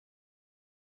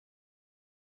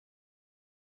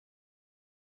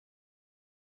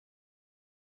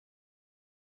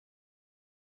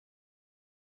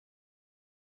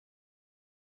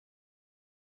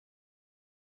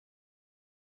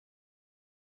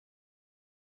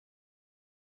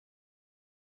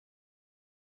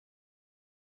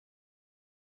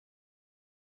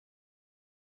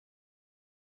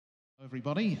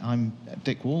Everybody, I'm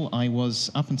Dick Wall. I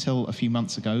was, up until a few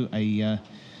months ago, a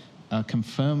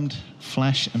confirmed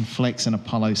Flash and Flex and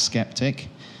Apollo skeptic,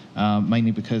 mainly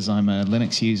because I'm a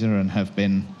Linux user and have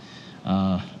been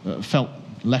felt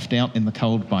left out in the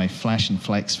cold by Flash and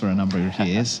Flex for a number of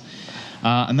years.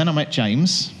 And then I met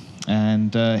James,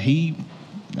 and he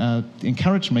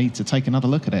encouraged me to take another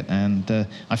look at it, and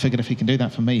I figured if he can do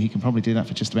that for me, he can probably do that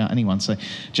for just about anyone. So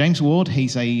James Ward,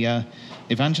 he's a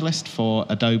evangelist for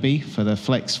Adobe for the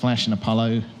Flex, Flash, and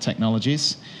Apollo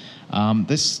technologies.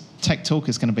 This tech talk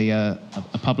is going to be a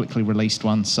publicly released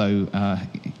one, so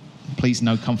please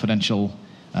no confidential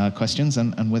questions,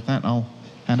 and with that, I'll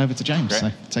hand over to James.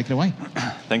 Great. So take it away.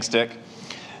 Thanks, Dick.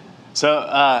 So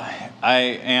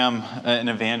I am an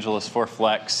evangelist for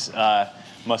Flex.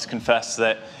 Must confess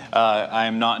that I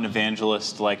am not an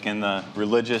evangelist like in the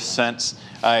religious sense.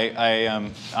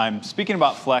 I'm speaking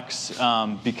about Flex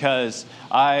because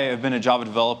I have been a Java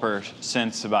developer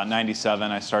since about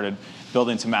 '97. I started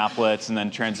building some applets and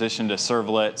then transitioned to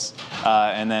servlets,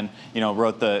 and then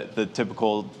wrote the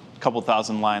typical couple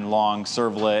thousand line long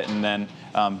servlet, and then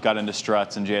got into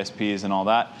struts and JSPs and all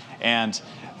that, and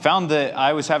found that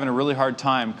I was having a really hard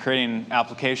time creating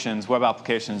applications, web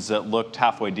applications that looked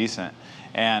halfway decent.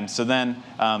 And so then,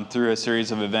 through a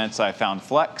series of events, I found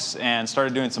Flex and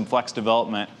started doing some Flex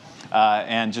development,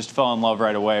 and just fell in love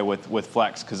right away with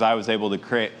Flex, because I was able to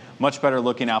create much better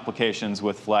looking applications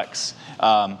with Flex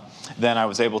than I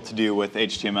was able to do with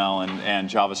HTML and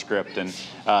JavaScript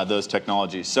and those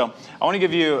technologies. So I want to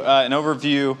give you an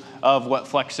overview of what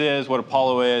Flex is, what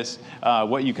Apollo is,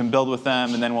 what you can build with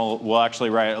them, and then we'll actually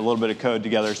write a little bit of code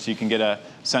together so you can get a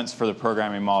sense for the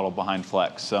programming model behind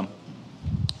Flex. So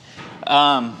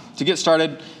to get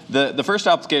started, the first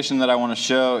application that I want to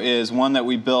show is one that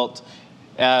we built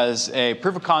as a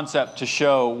proof of concept to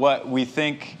show what we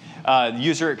think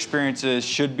user experiences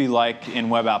should be like in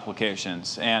web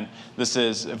applications. And this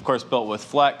is, of course, built with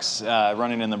Flex,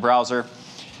 running in the browser.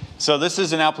 So this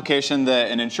is an application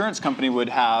that an insurance company would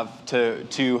have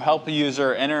to help a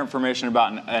user enter information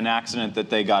about an accident that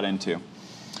they got into.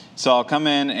 So I'll come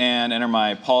in and enter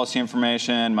my policy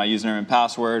information, my username and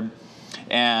password,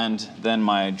 and then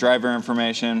my driver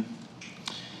information.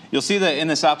 You'll see that in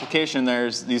this application,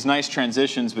 there's these nice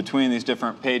transitions between these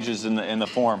different pages in the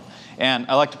form. And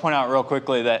I'd like to point out real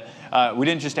quickly that we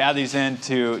didn't just add these in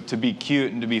to be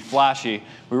cute and to be flashy.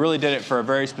 We really did it for a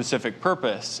very specific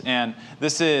purpose. And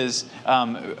this is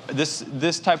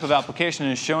this type of application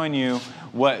is showing you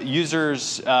what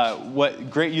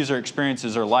great user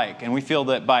experiences are like. And we feel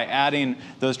that by adding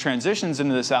those transitions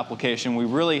into this application, we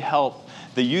really help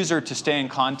the user to stay in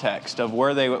context of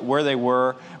where they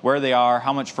were, where they are,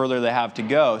 how much further they have to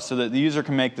go, so that the user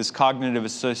can make this cognitive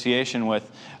association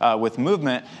with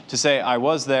movement to say, I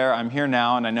was there, I'm here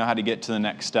now, and I know how to get to the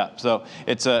next step. So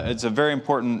it's a very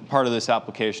important part of this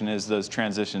application is those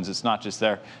transitions. It's not just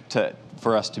there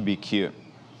for us to be cute.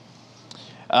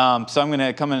 So I'm going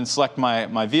to come in and select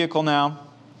my vehicle now,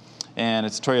 and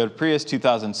it's a Toyota Prius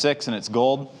 2006, and it's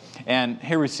gold. And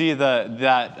here we see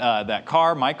that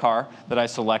car, my car, that I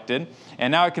selected.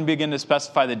 And now I can begin to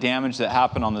specify the damage that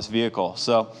happened on this vehicle.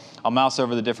 So I'll mouse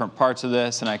over the different parts of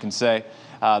this, and I can say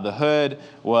the hood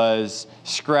was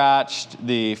scratched,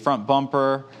 the front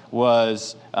bumper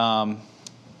was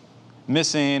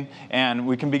missing, and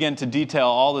we can begin to detail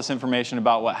all this information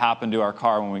about what happened to our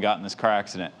car when we got in this car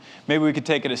accident. Maybe we could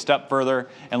take it a step further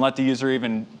and let the user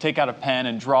even take out a pen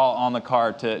and draw on the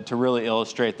car to really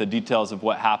illustrate the details of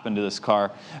what happened to this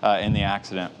car in the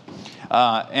accident.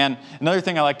 And another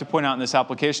thing I like to point out in this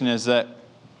application is that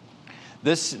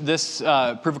this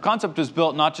proof of concept was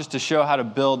built not just to show how to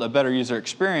build a better user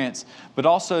experience, but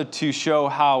also to show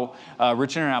how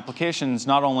rich internet applications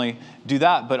not only do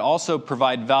that, but also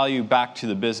provide value back to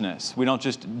the business. We don't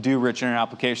just do rich internet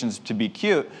applications to be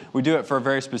cute. We do it for a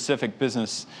very specific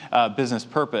business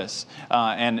purpose.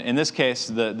 And in this case,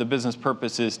 the business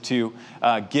purpose is to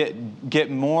get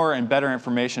more and better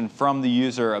information from the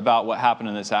user about what happened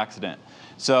in this accident.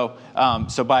 So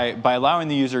by allowing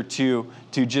the user to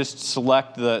just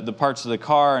select the parts of the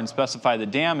car and specify the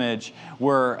damage,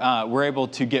 we're able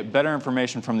to get better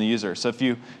information from the user. So if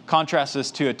you contrast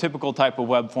this to a typical type of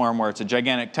web form where it's a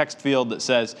gigantic text field that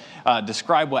says,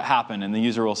 describe what happened, and the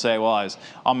user will say, well, I was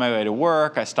on my way to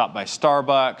work, I stopped by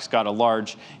Starbucks, got a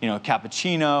large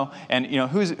cappuccino, and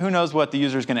who knows what the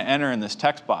user is going to enter in this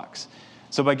text box.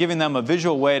 So by giving them a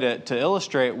visual way to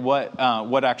illustrate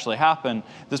what actually happened,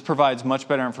 this provides much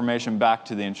better information back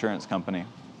to the insurance company.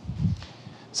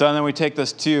 So then we take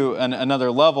this to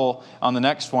another level on the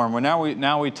next form, where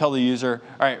now we tell the user,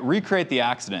 all right, recreate the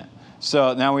accident.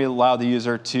 So now we allow the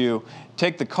user to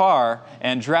take the car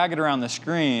and drag it around the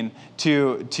screen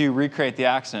to recreate the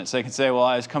accident. So they can say, well,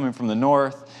 I was coming from the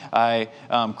north, I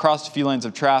crossed a few lanes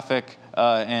of traffic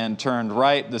and turned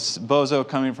right. This bozo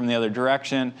coming from the other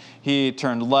direction, he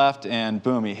turned left and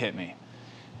boom, he hit me.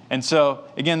 And so,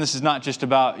 again, this is not just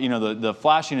about the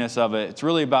flashiness of it. It's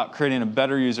really about creating a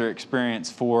better user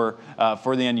experience for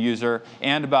the end user,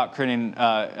 and about creating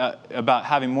about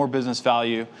having more business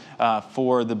value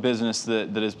for the business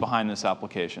that is behind this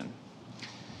application.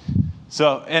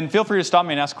 So, and feel free to stop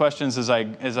me and ask questions as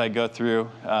I go through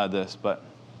this. But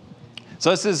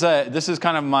so this is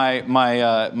kind of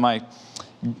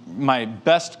my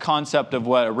best concept of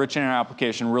what a rich internet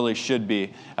application really should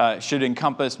be. It should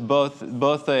encompass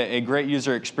both a great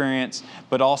user experience,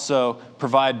 but also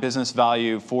provide business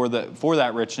value for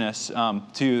that richness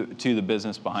to the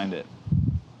business behind it.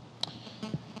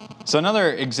 So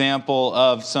another example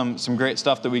of some great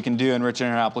stuff that we can do in rich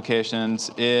internet applications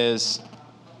is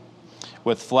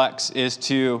with Flex is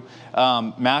to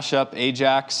mash up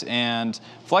Ajax and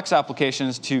Flex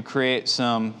applications to create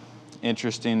some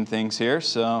interesting things here.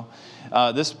 So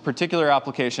this particular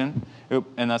application,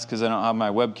 and that's because I don't have my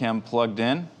webcam plugged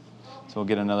in. So we'll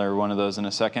get another one of those in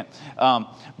a second.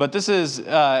 But this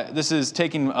is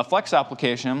taking a Flex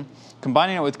application,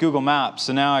 combining it with Google Maps.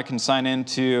 So now I can sign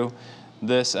into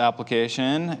this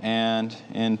application and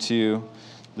into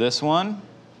this one.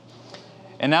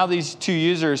 And now these two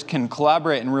users can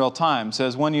collaborate in real time. So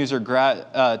as one user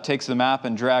takes the map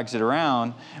and drags it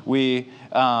around, we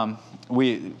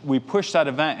push that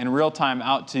event in real time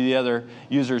out to the other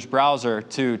user's browser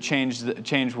to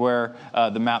change where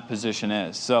the map position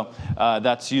is. So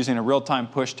that's using a real-time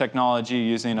push technology,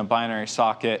 using a binary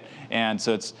socket. And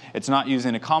so it's not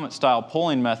using a comet-style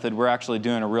polling method. We're actually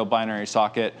doing a real binary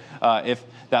socket. If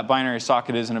that binary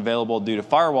socket isn't available due to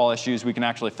firewall issues, we can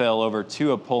actually fail over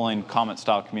to a polling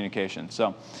comet-style communication.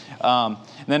 So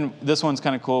then this one's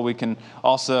kind of cool. We can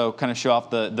also kind of show off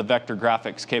the vector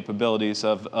graphics capabilities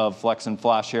of Flex and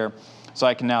Flash here. So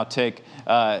I can now take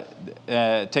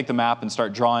the map and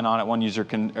start drawing on it.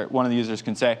 One of the users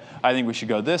can say, I think we should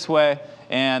go this way,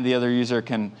 and the other user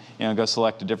can go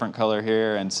select a different color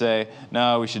here and say,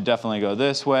 no, we should definitely go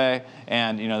this way,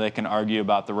 and they can argue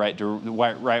about the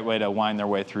right way to wind their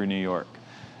way through New York.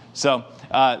 So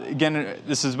again,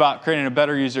 this is about creating a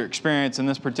better user experience in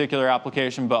this particular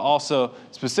application, but also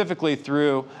specifically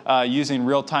through using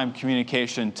real-time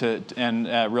communication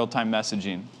and real-time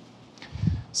messaging.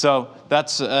 So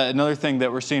that's another thing that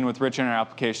we're seeing with rich internet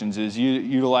applications is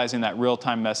utilizing that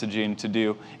real-time messaging to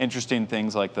do interesting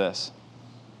things like this.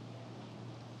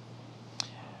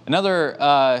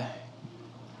 Another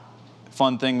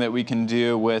fun thing that we can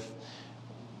do with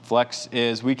Flex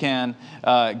is we can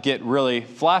get really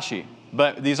flashy.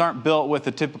 But these aren't built with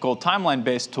a typical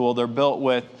timeline-based tool. They're built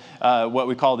with what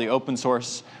we call the open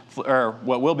source, or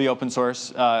what will be open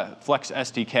source, Flex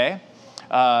SDK.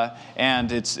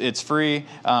 And it's free,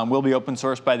 will be open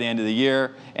source by the end of the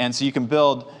year. And so you can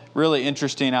build really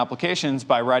interesting applications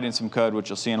by writing some code, which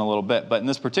you'll see in a little bit. But in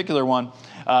this particular one,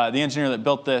 the engineer that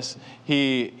built this,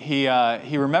 he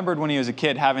remembered when he was a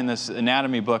kid having this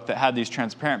anatomy book that had these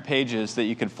transparent pages that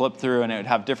you could flip through, and it would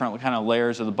have different kind of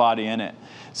layers of the body in it.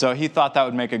 So he thought that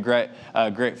would make a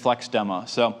great Flex demo.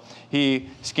 So he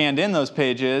scanned in those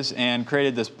pages and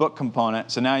created this book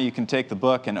component. So now you can take the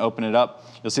book and open it up.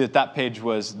 You'll see that page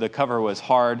the cover was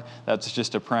hard. That's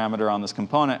just a parameter on this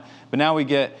component. But now we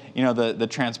get the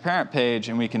transparent page,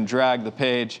 and we can drag the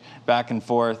page back and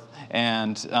forth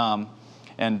and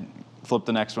flip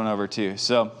the next one over too.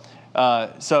 So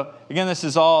again, this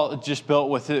is all just built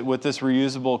with this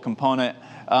reusable component.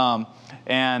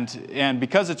 And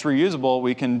because it's reusable,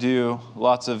 we can do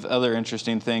lots of other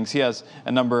interesting things. He has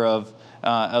a number of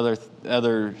other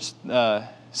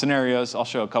scenarios. I'll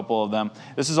show a couple of them.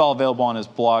 This is all available on his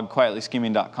blog,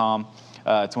 quietlyscheming.com.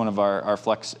 It's one of our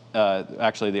Flex,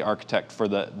 actually the architect for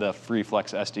the free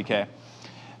Flex SDK.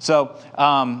 So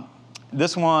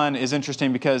this one is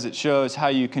interesting because it shows how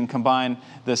you can combine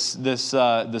this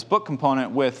book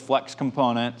component with Flex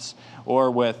components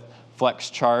or with Flex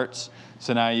charts.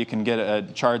 So now you can get a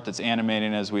chart that's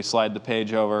animating as we slide the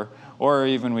page over, or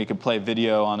even we could play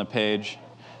video on the page.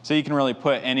 So you can really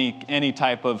put any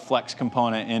type of Flex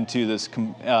component into this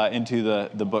into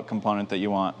the book component that you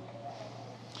want.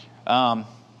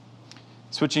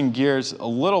 Switching gears a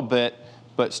little bit,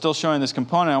 but still showing this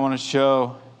component, I want to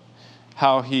show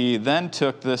how he then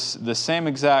took the same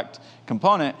exact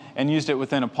component and used it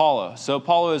within Apollo. So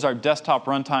Apollo is our desktop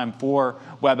runtime for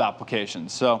web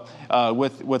applications. So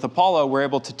with Apollo, we're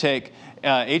able to take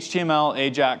HTML,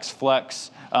 AJAX,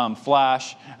 Flex,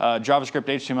 Flash, JavaScript,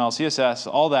 HTML, CSS,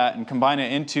 all that, and combine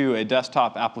it into a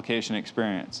desktop application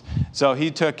experience. So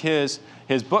he took his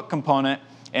book component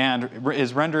and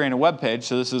is rendering a web page.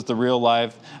 So this is the real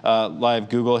live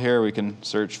Google here. We can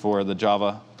search for the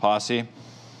Java Posse.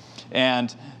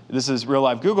 And this is real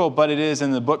live Google, but it is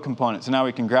in the book component. So now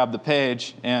we can grab the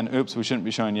page, and oops, we shouldn't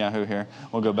be showing Yahoo here.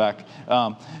 We'll go back.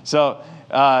 So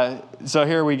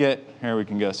here we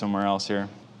can go somewhere else here.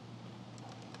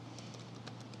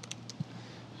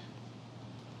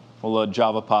 We'll load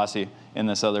Java Posse in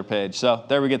this other page. So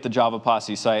there we get the Java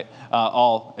Posse site,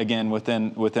 all again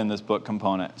within this book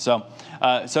component. So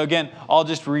again, all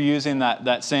just reusing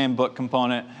that same book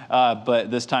component,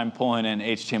 but this time pulling in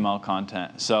HTML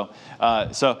content. So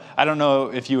I don't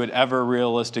know if you would ever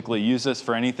realistically use this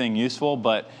for anything useful,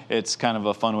 but it's kind of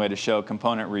a fun way to show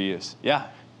component reuse. Yeah.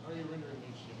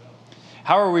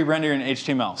 How are we rendering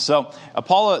HTML? So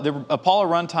the Apollo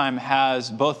runtime has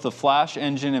both the Flash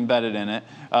engine embedded in it,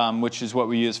 which is what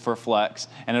we use for Flex,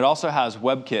 and it also has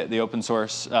WebKit, the open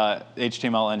source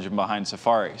HTML engine behind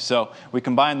Safari. So we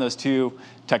combine those two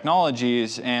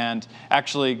technologies, and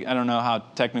actually, I don't know how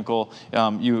technical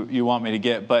you want me to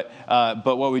get, but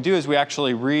what we do is we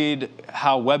actually read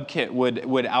how WebKit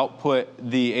would output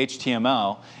the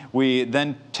HTML. We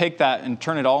then take that and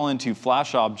turn it all into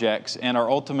Flash objects, and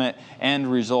our ultimate end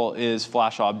result is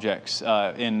Flash objects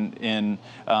in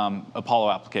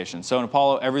Apollo applications. So in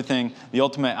Apollo, everything, the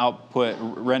ultimate output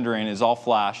rendering is all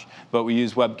Flash, but we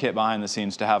use WebKit behind the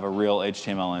scenes to have a real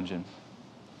HTML engine.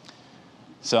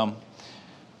 So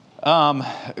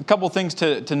a couple things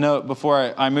to note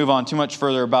before I move on too much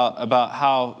further about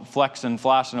how Flex and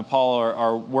Flash and Apollo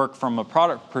are work from a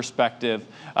product perspective.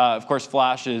 Of course,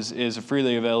 Flash is a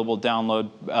freely available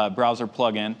download browser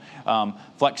plugin.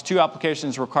 Flex 2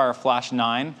 applications require Flash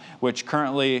 9, which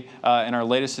currently, in our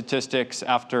latest statistics,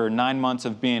 after 9 months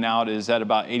of being out, is at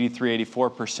about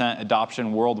 83–84%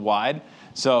 adoption worldwide.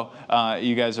 So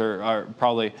you guys are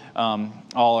probably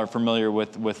all are familiar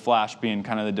with Flash being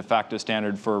kind of the de facto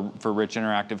standard for rich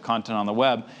interactive content on the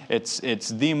web. It's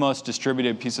the most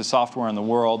distributed piece of software in the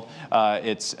world.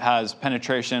 It has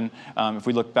penetration. If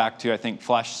we look back to, I think,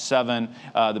 Flash 7,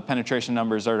 the penetration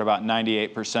numbers are at about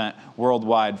 98%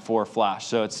 worldwide for Flash.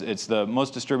 So it's the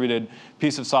most distributed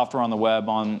piece of software on the web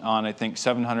on I think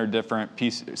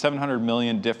 700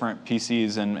 million different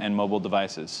PCs and mobile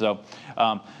devices. So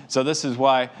this is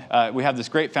why we have this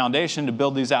great foundation to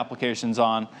build these applications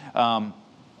on.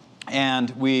 And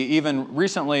we even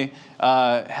recently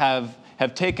have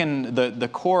taken the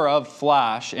core of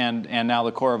Flash and now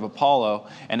the core of Apollo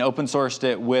and open sourced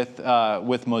it with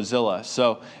Mozilla.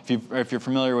 So if you're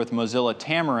familiar with Mozilla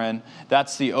Xamarin,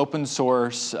 that's the open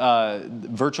source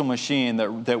virtual machine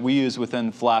that we use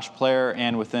within Flash Player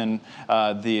and within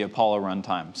the Apollo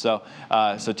runtime. So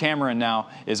Xamarin now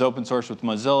is open source with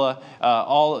Mozilla.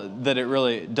 All that it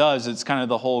really does, it's kind of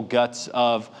the whole guts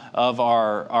of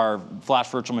our Flash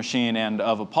virtual machine and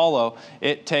of Apollo.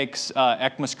 It takes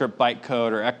ECMAScript bytecode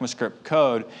or ECMAScript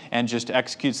code and just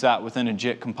executes that within a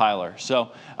JIT compiler.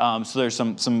 So there's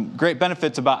some great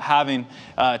benefits about having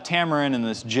Xamarin and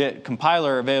this JIT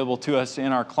compiler available to us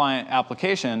in our client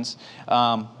applications.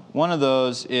 One of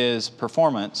those is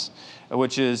performance,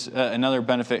 which is another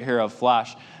benefit here of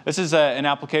Flash. This is an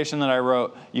application that I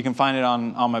wrote. You can find it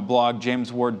on my blog,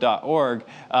 jamesward.org,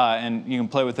 and you can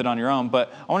play with it on your own.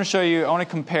 But I want to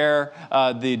compare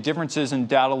the differences in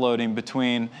data loading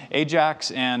between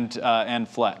AJAX and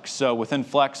Flex. So within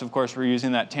Flex, of course, we're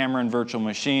using that Xamarin virtual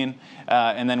machine.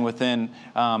 And then within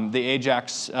the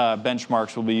AJAX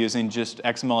benchmarks, we'll be using just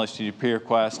XML HTTP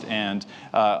request, and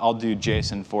I'll do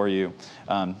JSON for you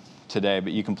today,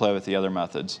 but you can play with the other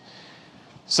methods.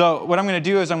 So what I'm going to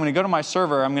do is I'm going to go to my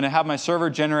server. I'm going to have my server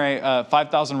generate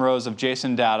 5,000 rows of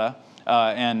JSON data,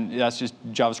 and that's just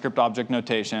JavaScript object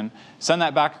notation. Send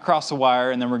that back across the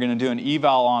wire, and then we're going to do an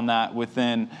eval on that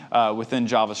within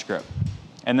JavaScript.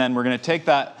 And then we're going to take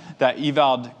that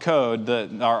eval code,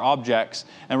 our objects,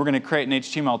 and we're going to create an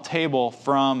HTML table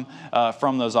from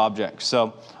those objects.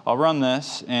 So I'll run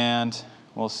this, and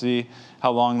we'll see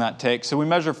how long that takes. So we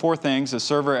measure 4 things: the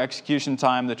server execution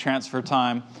time, the transfer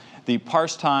time, the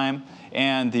parse time,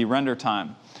 and the render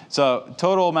time. So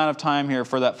total amount of time here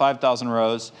for that 5,000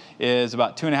 rows is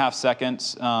about 2.5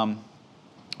 seconds.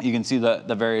 You can see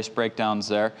the various breakdowns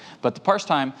there. But the parse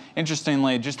time,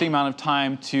 interestingly, just the amount of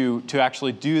time to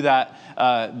actually do that,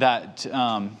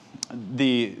 the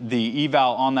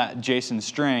eval on that JSON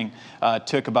string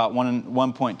took about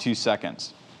 1.2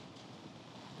 seconds.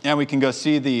 And we can go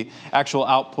see the actual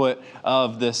output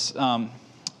of this,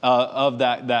 of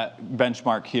that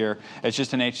benchmark here. It's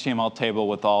just an HTML table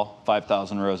with all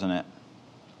 5,000 rows in it.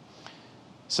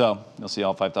 So you'll see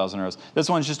all 5,000 rows. This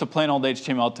one's just a plain old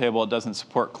HTML table. It doesn't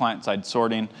support client-side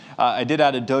sorting. I did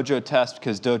add a Dojo test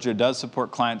because Dojo does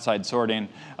support client-side sorting,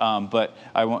 but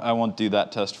I won't do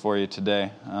that test for you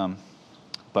today.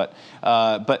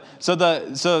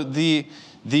 So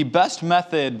the best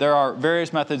method, there are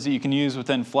various methods that you can use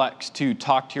within Flex to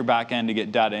talk to your backend to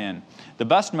get data in. The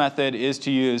best method is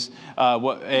to use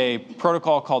a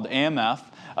protocol called AMF.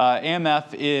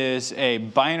 AMF is a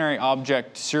binary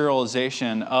object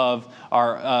serialization of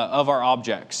our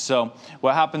objects. So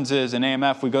what happens is in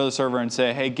AMF, we go to the server and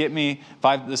say, hey, get me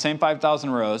the same 5,000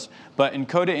 rows, but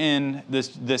encode it in this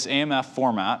AMF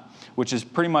format, which is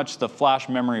pretty much the flash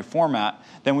memory format.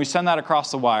 Then we send that across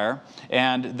the wire,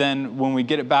 and then when we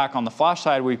get it back on the flash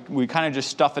side, we kind of just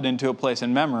stuff it into a place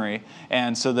in memory,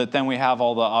 and so that then we have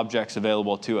all the objects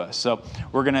available to us. So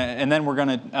we're gonna,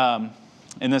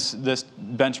 in this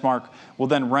benchmark, we'll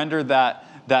then render that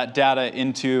data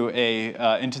into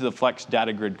the Flex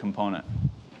data grid component.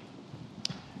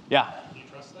 Yeah. Do you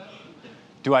trust that?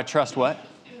 Do I trust what?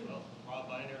 Well, raw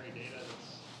binary data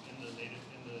that's basically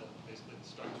the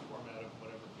structured format of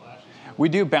whatever Flash is. We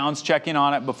do bounds checking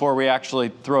on it before we actually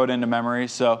throw it into memory.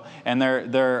 So, and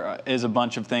there is a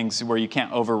bunch of things where you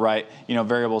can't overwrite,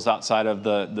 variables outside of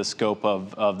the scope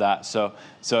of that. So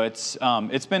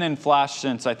it's been in Flash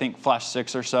since I think Flash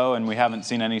 6 or so, and we haven't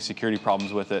seen any security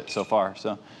problems with it so far.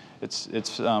 So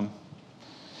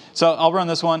so I'll run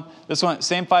this one. This one,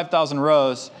 same 5,000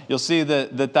 rows. You'll see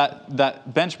that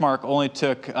benchmark only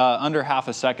took under half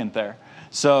a second there.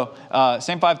 So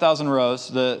same 5,000 rows.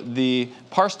 The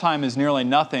parse time is nearly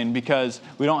nothing because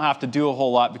we don't have to do a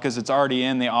whole lot because it's already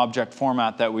in the object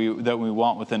format that we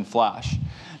want within Flash.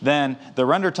 Then the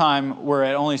render time, we're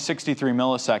at only 63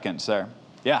 milliseconds there.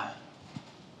 Yeah.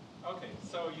 Okay,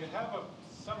 so you have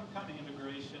some kind of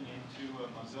integration into a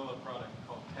Mozilla product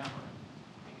called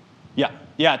Tamarind.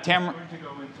 Yeah, Tamarind. It's going to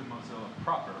go into Mozilla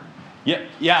proper.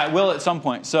 Yeah, it will at some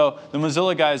point. So the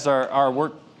Mozilla guys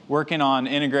are working on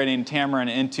integrating Tamarind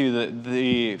into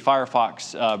the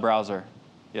Firefox browser.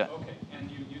 Yeah. Okay, and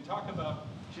you talk about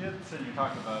JITs and you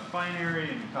talk about binary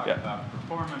and you talk Yeah. about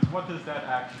performance. What does that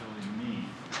actually mean?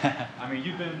 I mean,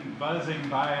 you've been buzzing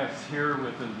by us here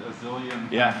with a zillion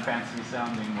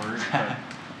fancy-sounding words,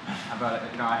 but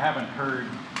I haven't heard.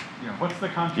 What's the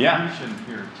contribution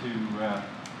here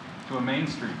to a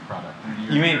mainstream product?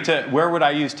 You mean where would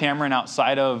I use Tamarind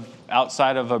outside of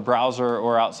a browser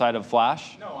or outside of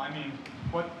Flash? No, I mean,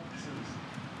 what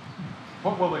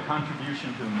will the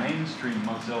contribution to the mainstream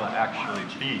Mozilla actually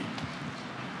be?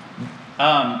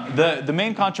 The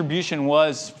main contribution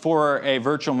was for a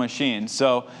virtual machine.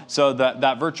 So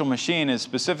that virtual machine is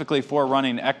specifically for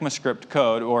running ECMAScript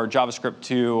code or JavaScript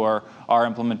 2, or our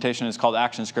implementation is called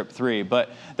ActionScript 3. But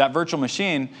that virtual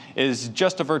machine is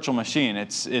just a virtual machine.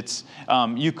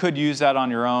 You could use that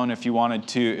on your own if you wanted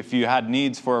to, if you had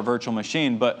needs for a virtual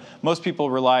machine. But most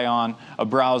people rely on a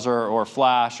browser or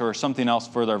Flash or something else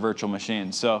for their virtual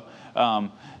machine. So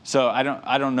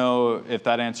I don't know if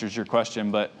that answers your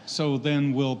question, but so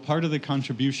then will part of the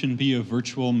contribution be a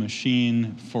virtual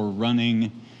machine for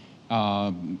running,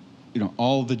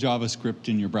 all the JavaScript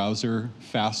in your browser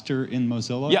faster in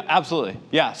Mozilla? Yeah, absolutely.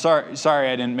 Yeah, sorry,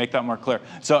 I didn't make that more clear.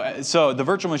 So the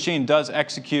virtual machine does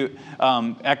execute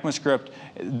ECMAScript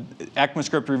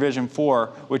revision 4,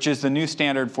 which is the new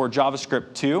standard for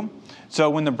JavaScript 2. So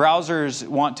when the browsers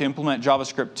want to implement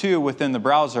JavaScript 2 within the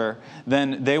browser,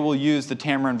 then they will use the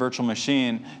Tamarind virtual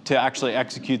machine to actually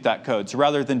execute that code. So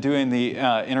rather than doing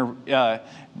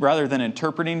rather than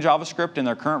interpreting JavaScript in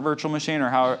their current virtual machine or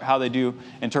how they do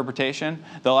interpretation,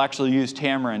 they'll actually use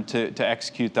Tamarind to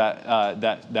execute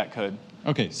that code.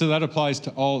 Okay, so that applies to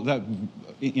all that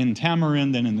in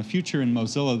Tamarind, and in the future in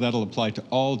Mozilla, that'll apply to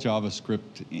all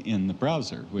JavaScript in the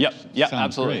browser, which sounds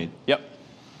absolutely. great. Yep.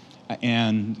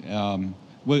 And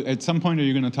at some point, are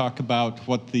you going to talk about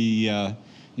what the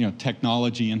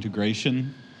technology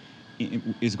integration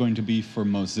is going to be for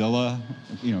Mozilla,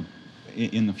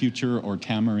 in the future, or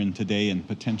Tamarind today, and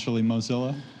potentially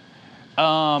Mozilla?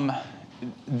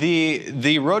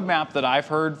 The roadmap that I've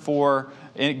heard for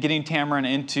getting Tamarind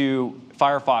into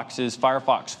Firefox is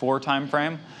Firefox 4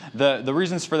 timeframe. The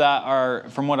reasons for that are,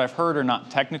 from what I've heard, are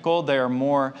not technical. They are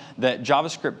more that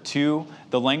JavaScript 2,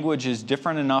 the language is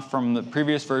different enough from the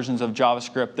previous versions of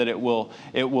JavaScript that it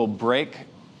will break.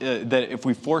 That if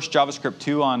we force JavaScript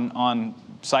 2 on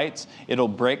sites, it'll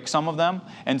break some of them,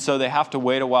 and so they have to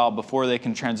wait a while before they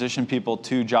can transition people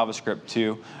to JavaScript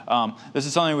 2. This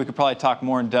is something we could probably talk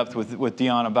more in depth with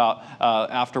Dion about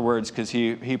afterwards, because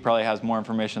he probably has more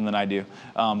information than I do.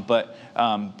 But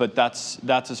that's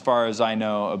as far as I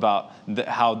know about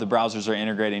how the browsers are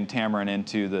integrating Tamarin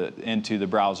into the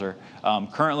browser.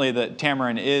 Currently, the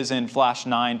Tamarin is in Flash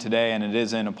 9 today, and it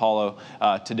is in Apollo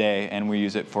today, and we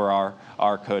use it for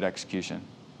our code execution.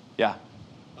 Yeah.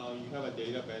 You have a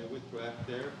data bandwidth graph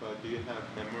there, but do you have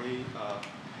memory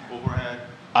overhead?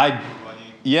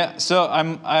 Yeah, so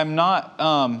I'm not,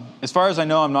 as far as I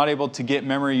know, I'm not able to get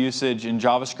memory usage in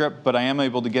JavaScript, but I am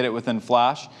able to get it within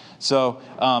Flash. So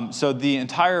the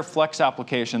entire Flex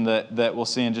application that we'll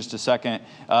see in just a second,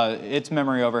 its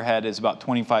memory overhead is about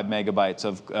 25 megabytes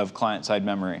of client-side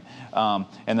memory.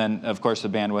 And then, of course, the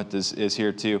bandwidth is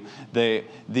here too.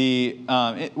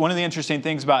 One of the interesting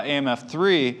things about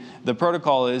AMF3, the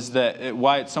protocol, is that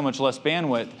why it's so much less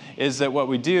bandwidth is that what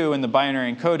we do in the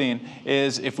binary encoding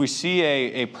is if we see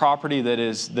a property that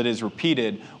is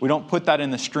repeated, we don't put that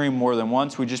in the stream more than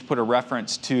once. We just put a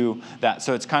reference to that.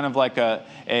 So it's kind of like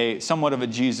a somewhat of a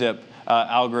gzip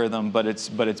algorithm, but it's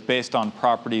based on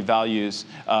property values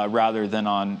rather than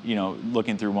on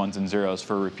looking through ones and zeros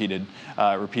for repeated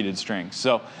strings.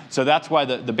 So that's why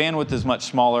the bandwidth is much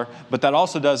smaller, but that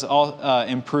also does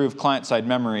improve client-side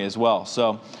memory as well.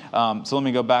 So let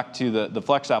me go back to the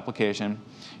Flex application.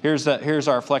 Here's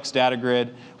our Flex data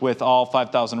grid with all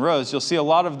 5,000 rows. You'll see a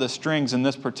lot of the strings in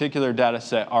this particular data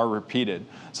set are repeated.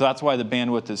 So that's why the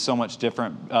bandwidth is so much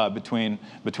different between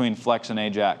Flex and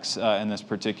Ajax in this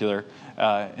particular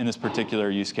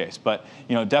use case. But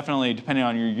definitely, depending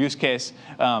on your use case,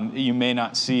 you may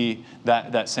not see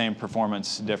that same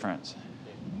performance difference.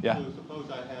 Yeah. So suppose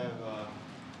I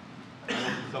have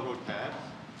several tabs,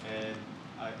 and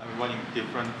I'm running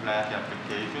different Flash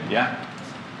applications. Yeah.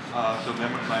 So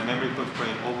my memory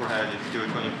footprint overhead is still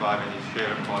 25 and is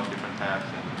shared across different tabs.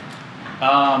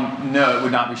 No, it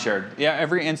would not be shared. Yeah,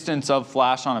 every instance of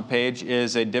Flash on a page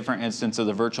is a different instance of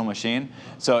the virtual machine.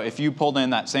 So if you pulled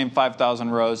in that same 5,000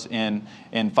 rows in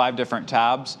 5 different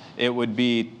tabs, it would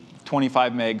be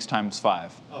 25 megs times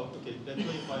 5. Oh, okay. That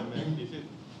 25 megs, is it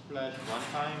Flash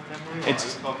runtime memory?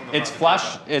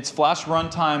 It's Flash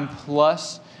runtime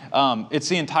plus. It's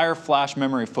the entire Flash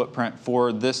memory footprint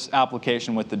for this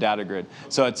application with the data grid.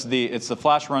 So it's the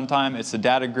Flash runtime, it's the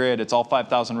data grid, it's all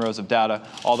 5,000 rows of data.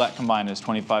 All that combined is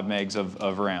 25 megs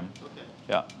of RAM. Okay.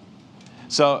 Yeah.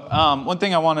 So one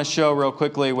thing I want to show real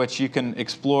quickly, which you can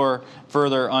explore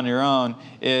further on your own,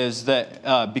 is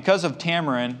that because of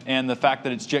Tamarin and the fact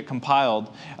that it's JIT compiled,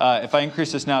 if I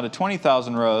increase this now to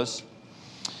 20,000 rows,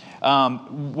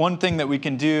 one thing that we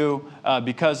can do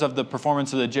because of the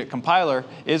performance of the JIT compiler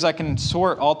is I can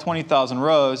sort all 20,000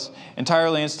 rows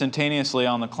entirely instantaneously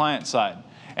on the client side.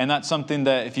 And that's something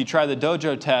that if you try the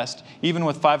Dojo test, even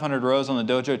with 500 rows on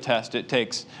the Dojo test, it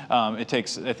takes I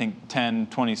think 10,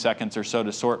 20 seconds or so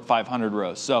to sort 500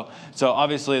 rows. So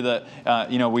obviously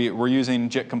we're using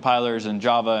JIT compilers in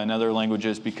Java and other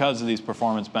languages because of these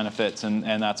performance benefits, and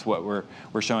that's what we're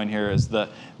showing here is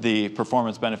the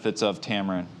performance benefits of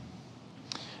Tamarin.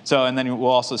 So, and then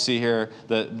we'll also see here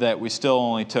that we still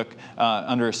only took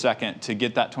under a second to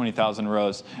get that 20,000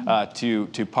 rows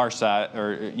to parse that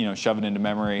or shove it into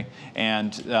memory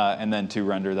and then to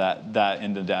render that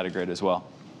into data grid as well.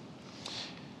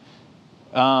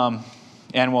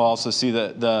 And we'll also see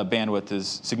that the bandwidth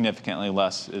is significantly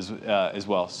less as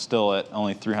well, still at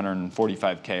only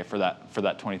 345K for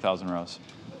that 20,000 rows.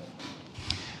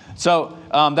 So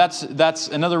that's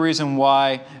another reason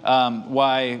why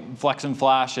Flex and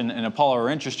Flash and Apollo are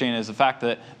interesting is the fact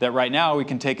that right now we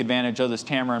can take advantage of this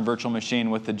Tamarin virtual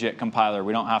machine with the JIT compiler.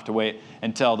 We don't have to wait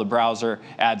until the browser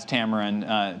adds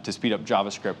Tamarin to speed up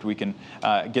JavaScript. We can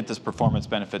get this performance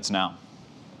benefits now.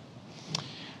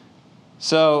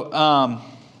 So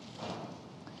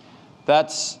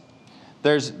there's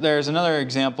another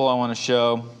example I want to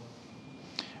show,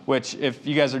 which if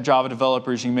you guys are Java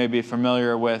developers, you may be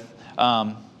familiar with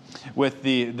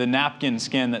the napkin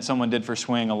skin that someone did for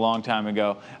Swing a long time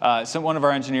ago. So one of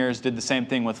our engineers did the same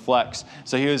thing with Flex.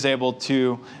 So he was able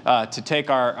to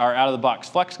take our out-of-the-box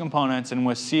Flex components, and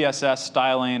with CSS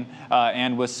styling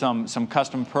and with some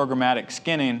custom programmatic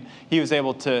skinning, he was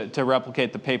able to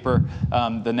replicate the paper,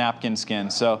 the napkin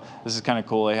skin. So this is kind of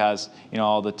cool. It has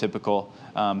all the typical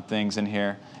things in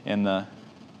here in the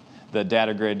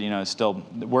data grid, still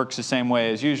works the same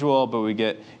way as usual, but we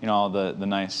get all the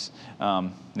nice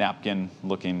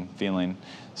napkin-looking, feeling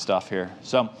stuff here.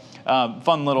 So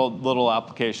fun little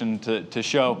application to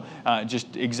show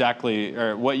just exactly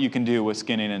what you can do with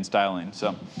skinning and styling.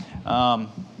 So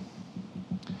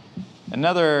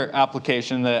Another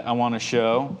application that I want to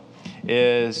show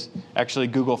is actually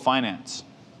Google Finance.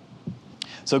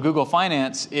 So Google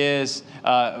Finance is,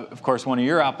 of course, one of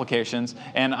your applications.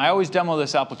 And I always demo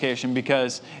this application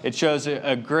because it shows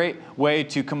a great way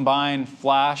to combine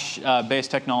Flash-based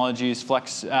technologies,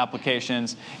 Flex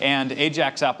applications, and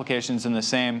AJAX applications in the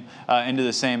same, into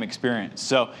the same experience.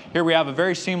 So here we have a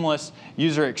very seamless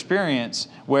user experience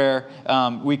where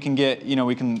we can get,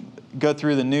 we can go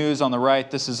through the news on the right.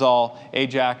 This is all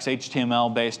AJAX,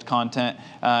 HTML-based content.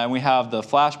 And we have the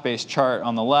Flash-based chart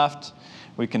on the left.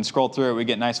 We can scroll through it. We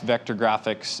get nice vector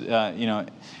graphics,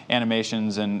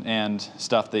 animations and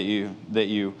stuff that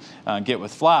you get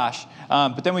with Flash.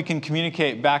 But then we can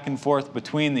communicate back and forth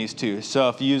between these two. So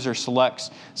if a user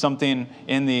selects something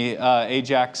in the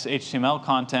AJAX HTML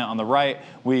content on the right,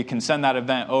 we can send that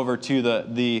event over to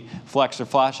the Flex or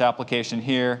Flash application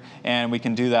here, and we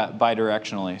can do that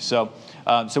bidirectionally. So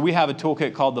we have a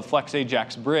toolkit called the Flex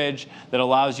AJAX Bridge that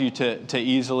allows you to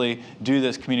easily do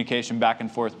this communication back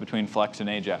and forth between Flex and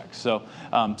AJAX. So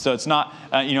it's not,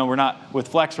 we're not, with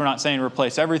Flex, we're not saying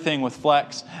replace everything with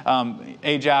Flex.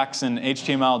 AJAX and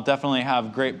HTML definitely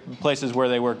have great places where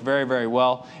they work very, very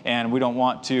well, and we don't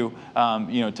want to,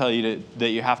 tell you that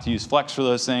you have to use Flex for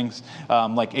those things,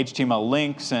 like HTML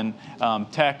links and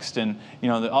text, and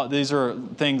these are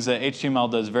things that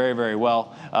HTML does very, very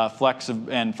well. Flex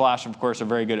and Flash, of course, are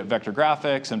very good at vector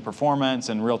graphics and performance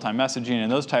and real-time messaging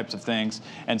and those types of things.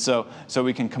 And so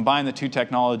we can combine the two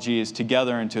technologies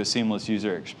together into a seamless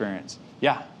user experience.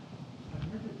 Yeah? I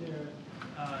heard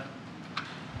that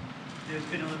there's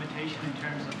been a limitation in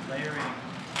terms of layering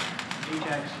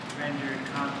AJAX rendered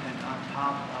content on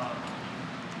top of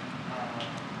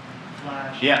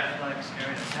Flash, Flex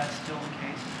area. Is that still the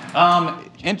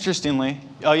case? Interestingly,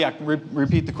 oh yeah,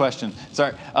 repeat the question.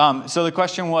 Sorry. So the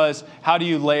question was, how do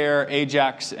you layer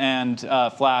AJAX and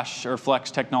Flash or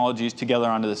Flex technologies together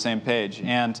onto the same page?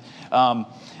 And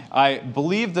I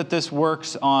believe that this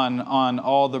works on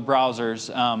all the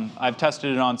browsers. I've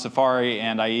tested it on Safari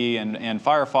and IE and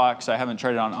Firefox. I haven't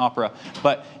tried it on Opera.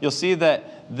 But you'll see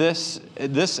that this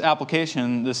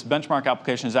application, this benchmark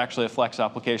application, is actually a Flex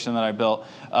application that I built.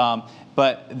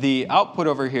 But the output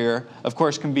over here, of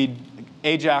course, can be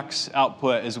AJAX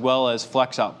output as well as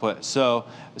Flex output. So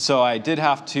I did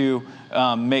have to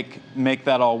make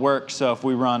that all work. So if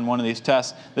we run one of these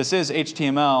tests, this is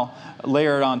HTML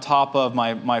layered on top of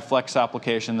my Flex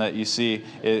application that you see.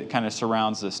 It kind of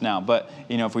surrounds this now. But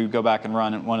if we go back and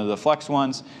run one of the Flex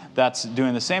ones, that's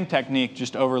doing the same technique,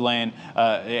 just overlaying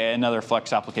another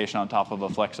Flex application on top of a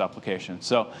Flex application.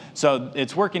 So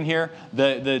it's working here.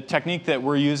 The technique that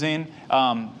we're using,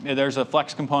 there's a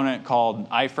Flex component called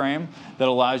iframe that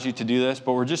allows you to do this,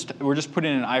 but we're just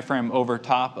putting an iframe over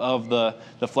top of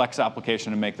the Flex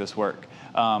application to make this work.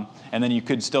 And then you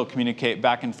could still communicate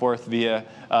back and forth via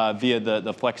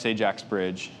the Flex AJAX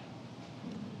bridge.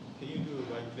 Can you do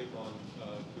a right click on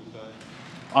two sides?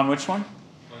 On which one?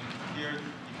 On here,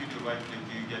 if you do right click,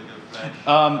 do you get the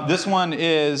Flash? This one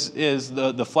is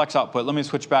the Flex output. Let me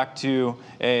switch back to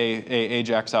a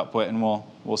AJAX output, and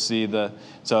we'll see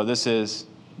so this is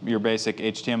your basic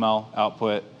HTML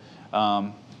output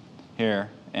here,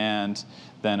 and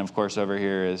then of course over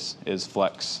here is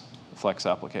Flex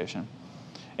application.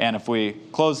 And if we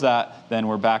close that, then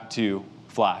we're back to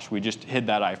Flash. We just hid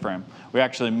that iframe. We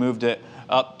actually moved it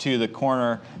up to the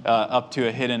corner, up to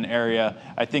a hidden area.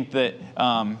 I think that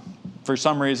for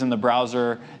some reason the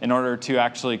browser, in order to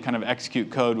actually kind of execute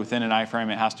code within an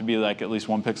iframe, it has to be like at least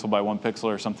 1 pixel by 1 pixel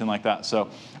or something like that. So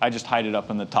I just hide it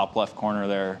up in the top left corner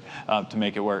there to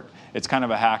make it work. It's kind of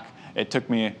a hack. It took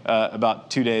me about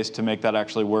 2 days to make that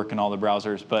actually work in all the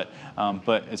browsers, but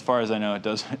as far as I know,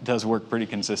 it does work pretty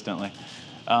consistently.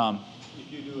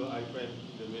 If you do an iframe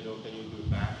in the middle, can you do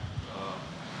back?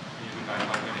 Can you do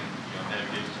back by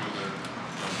navigate through the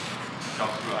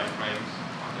jump through iframes?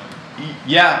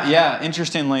 Yeah.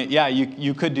 Interestingly, yeah,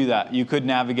 you could do that. You could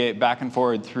navigate back and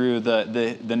forward through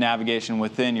the navigation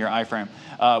within your iframe.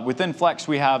 Within Flex,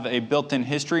 we have a built-in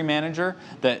history manager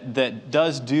that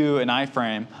does do an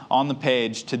iframe on the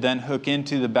page to then hook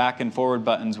into the back and forward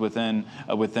buttons within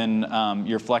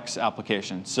your Flex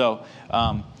application. So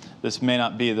this may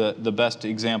not be the best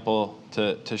example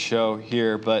to show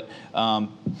here, but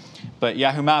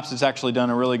Yahoo Maps has actually done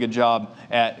a really good job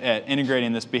at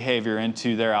integrating this behavior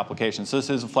into their application. So this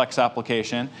is a Flex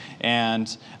application,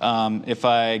 and if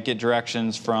I get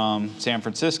directions from San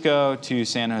Francisco to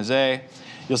San Jose,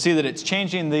 you'll see that it's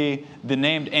changing the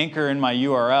named anchor in my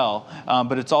URL,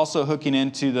 but it's also hooking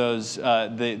into those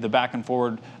the back and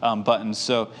forward buttons.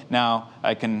 So now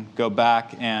I can go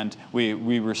back and we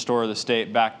restore the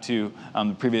state back to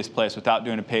the previous place without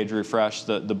doing a page refresh.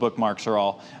 The bookmarks are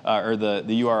all, or the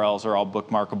URLs are all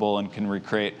bookmarkable and can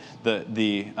recreate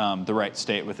the right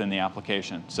state within the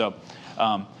application. So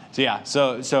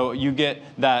you get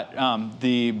that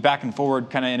the back and forward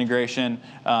kind of integration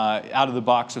out of the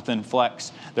box within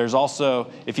Flex. There's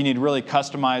also, if you need really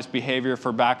customized behavior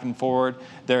for back and forward,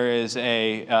 there is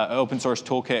a open source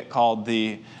toolkit called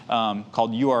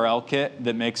called URL Kit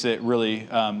that makes it really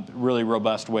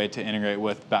robust way to integrate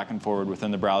with back and forward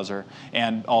within the browser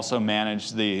and also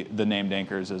manage the named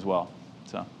anchors as well.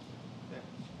 So,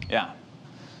 yeah.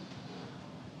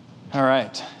 All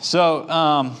right.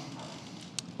 So.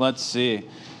 Let's see.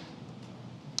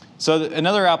 So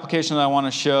another application that I want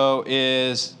to show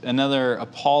is another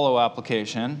Apollo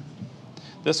application.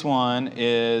 This one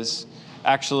is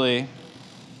actually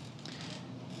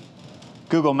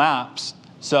Google Maps.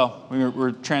 So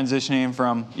we're transitioning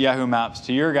from Yahoo Maps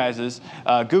to your guys'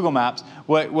 Google Maps.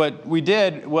 What we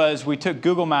did was we took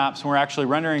Google Maps and we're actually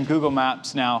rendering Google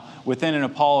Maps now within an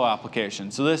Apollo application.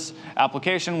 So this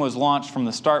application was launched from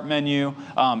the start menu.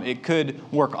 It could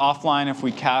work offline if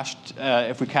we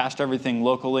cached everything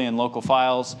locally in local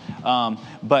files.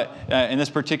 But in this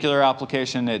particular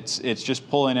application, it's just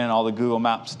pulling in all the Google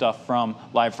Maps stuff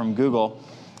live from Google.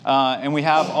 And we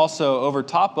have also over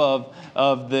top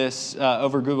of this,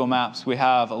 over Google Maps, we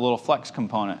have a little Flex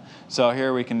component. So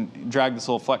here we can drag this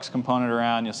little Flex component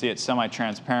around. You'll see it's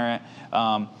semi-transparent.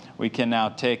 We can now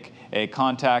take a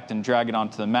contact and drag it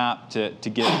onto the map to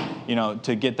get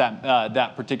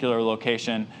that particular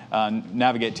location,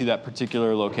 navigate to that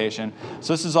particular location.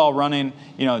 So this is all running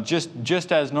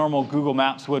just as normal Google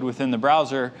Maps would within the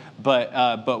browser,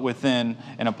 but within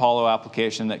an Apollo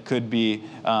application that could be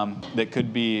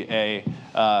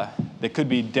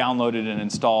downloaded and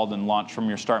installed and launched from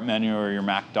your start menu or your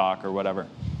Mac dock or whatever.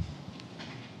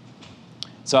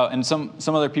 So, and some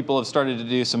other people have started to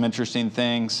do some interesting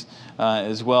things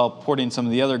as well, porting some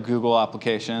of the other Google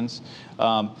applications.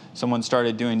 Someone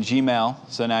started doing Gmail,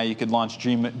 so now you could launch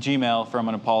Gmail from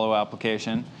an Apollo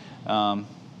application.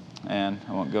 And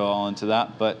I won't go all into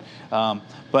that, but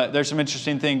there's some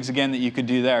interesting things, again, that you could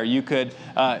do there. You could,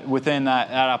 within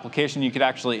that application, you could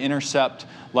actually intercept,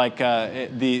 like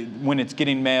when it's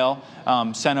getting mail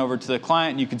sent over to the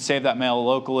client, you could save that mail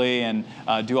locally and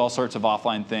do all sorts of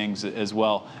offline things as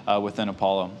well within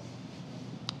Apollo.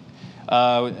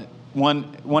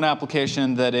 One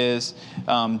application that is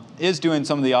doing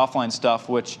some of the offline stuff,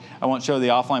 which I won't show the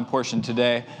offline portion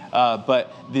today,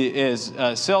 but is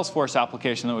a Salesforce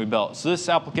application that we built. So this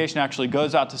application actually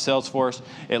goes out to Salesforce.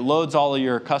 It loads all of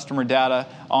your customer data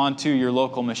onto your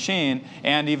local machine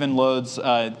and even loads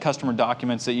customer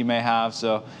documents that you may have.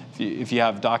 So if you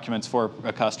have documents for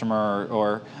a customer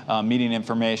or meeting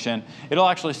information, it'll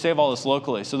actually save all this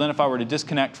locally. So then if I were to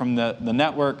disconnect from the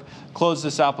network, close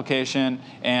this application,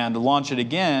 and launch it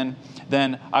again,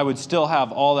 then I would still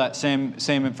have all that same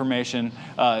information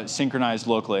synchronized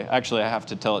locally. Actually, I have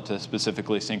to tell it to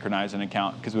specifically synchronize an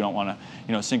account because we don't want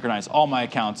to synchronize all my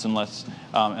accounts unless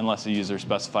the user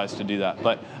specifies to do that.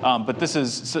 But this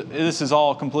is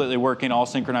all completely working, all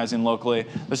synchronizing locally.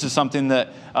 This is something that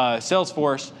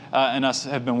Salesforce and us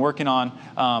have been working on,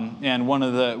 and one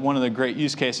of the great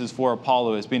use cases for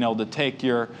Apollo is being able to take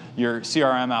your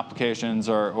CRM applications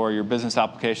or your business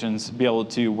applications, be able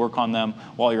to work on them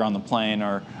while you're on the plane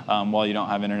or while you don't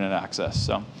have internet access.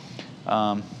 So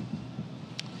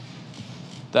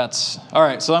that's all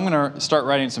right. So I'm going to start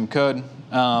writing some code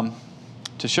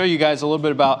to show you guys a little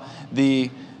bit about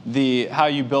how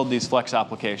you build these Flex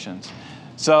applications.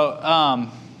 So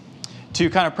to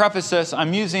kind of preface this,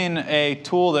 I'm using a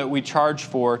tool that we charge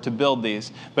for to build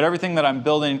these. But everything that I'm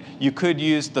building, you could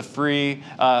use the free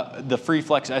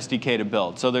Flex SDK to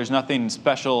build. So there's nothing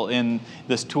special in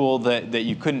this tool that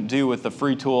you couldn't do with the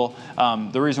free tool.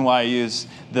 The reason why I use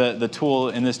the tool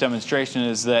in this demonstration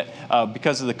is that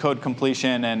because of the code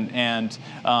completion and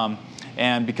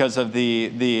because of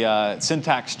the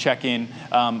syntax checking,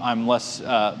 I'm much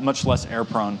less error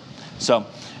prone. So.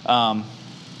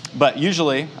 But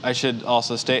usually, I should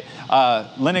also state,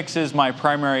 Linux is my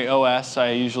primary OS.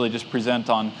 I usually just present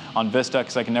on Vista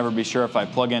because I can never be sure if I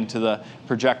plug into the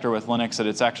projector with Linux that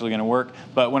it's actually going to work.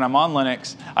 But when I'm on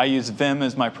Linux, I use Vim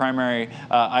as my primary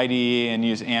IDE and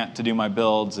use Ant to do my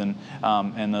builds and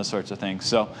those sorts of things.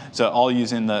 So all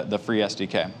using the free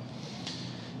SDK.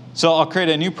 So I'll create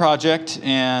a new project,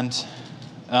 and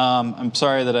I'm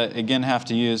sorry that I, again, have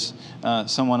to use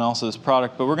someone else's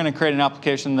product, but we're going to create an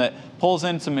application that pulls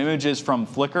in some images from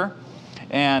Flickr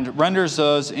and renders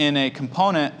those in a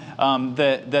component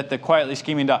that the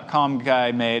quietlyscheming.com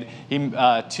guy made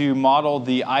to model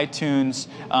the iTunes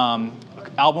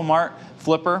album art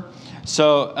flipper.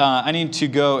 So I need to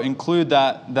go include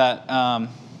that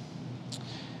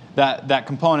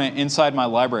component inside my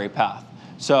library path.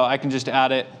 So I can just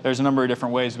add it. There's a number of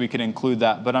different ways we could include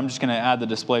that, but I'm just going to add the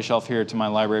display shelf here to my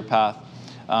library path.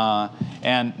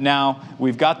 And now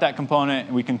we've got that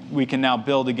component. We can now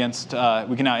build against.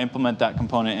 We can now implement that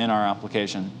component in our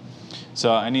application.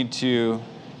 So I need to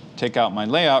take out my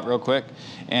layout real quick,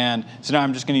 and so now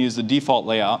I'm just going to use the default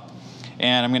layout,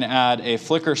 and I'm going to add a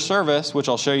Flickr service, which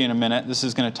I'll show you in a minute. This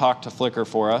is going to talk to Flickr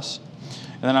for us,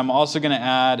 and then I'm also going to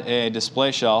add a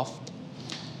display shelf.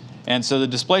 And so the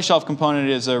display shelf component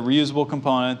is a reusable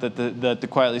component that the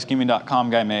quietlyscheming.com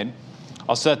guy made.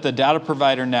 I'll set the data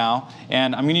provider now,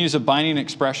 and I'm going to use a binding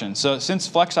expression. So since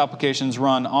Flex applications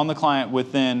run on the client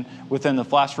within the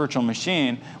Flash virtual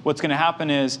machine, what's going to happen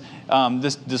is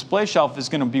this display shelf is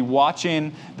going to be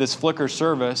watching this Flickr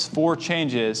service for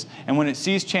changes, and when it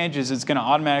sees changes, it's going to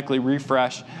automatically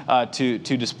refresh to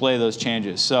display those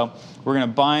changes. So we're going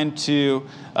to bind to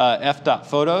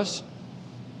f.photos.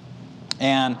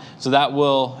 And so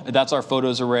that's our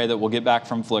photos array that we'll get back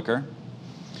from Flickr.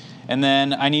 And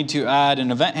then I need to add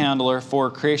an event handler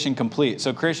for creation complete.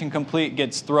 So creation complete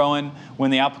gets thrown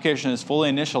when the application is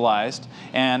fully initialized.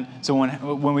 And so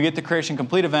when we get the creation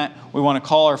complete event, we want to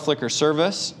call our Flickr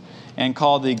service and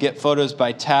call the get photos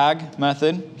by tag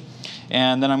method.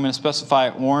 And then I'm going to specify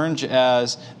orange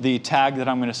as the tag that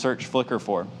I'm going to search Flickr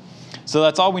for. So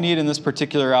that's all we need in this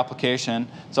particular application.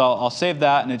 So I'll save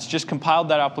that, and it's just compiled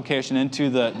that application into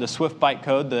the Swift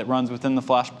bytecode that runs within the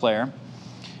Flash player.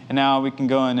 And now we can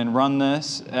go in and run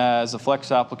this as a Flex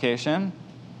application.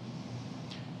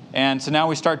 And so now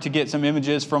we start to get some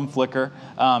images from Flickr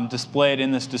displayed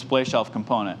in this display shelf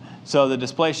component. So the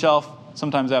display shelf,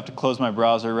 sometimes I have to close my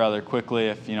browser rather quickly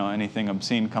if anything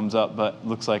obscene comes up, but it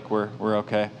looks like we're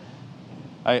OK.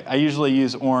 I usually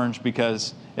use orange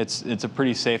because it's a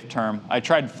pretty safe term. I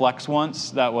tried Flex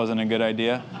once. That wasn't a good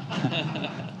idea.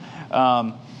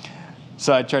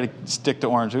 So I try to stick to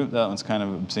orange. Ooh, that one's kind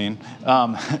of obscene.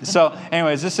 So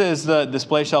anyways, this is the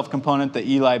display shelf component that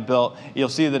Eli built. You'll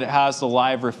see that it has the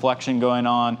live reflection going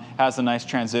on, has the nice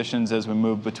transitions as we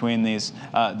move between these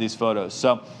photos.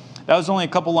 So that was only a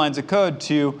couple lines of code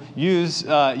to use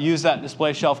that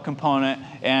display shelf component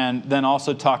and then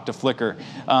also talk to Flickr.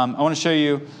 I want to show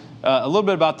you a little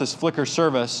bit about this Flickr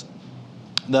service.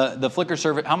 The Flickr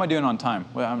service, how am I doing on time?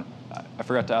 Well, I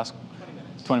forgot to ask. 20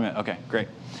 minutes. 20 minutes, OK, great.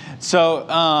 So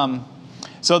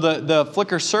the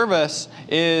Flickr service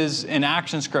is an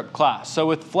ActionScript class. So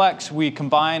with Flex, we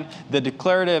combine the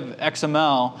declarative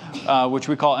XML, which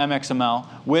we call MXML,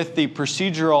 with the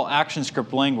procedural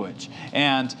ActionScript language.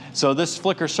 And so this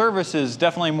Flickr service is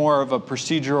definitely more of a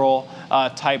procedural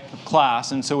type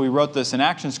class. And so we wrote this in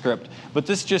ActionScript. But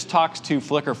this just talks to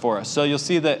Flickr for us. So you'll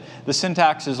see that the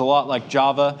syntax is a lot like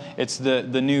Java. It's the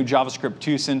new JavaScript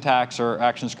 2 syntax or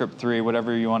ActionScript 3,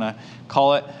 whatever you want to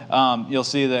call it. You'll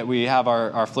see that we have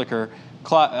our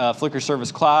Flickr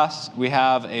service class. We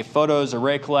have a photos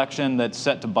array collection that's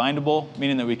set to bindable,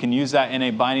 meaning that we can use that in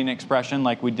a binding expression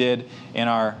like we did in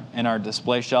our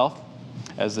display shelf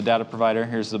as the data provider.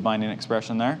 Here's the binding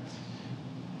expression there.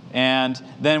 And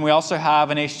then we also have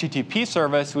an HTTP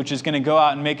service, which is going to go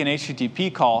out and make an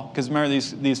HTTP call. Because remember,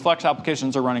 these Flex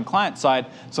applications are running client side.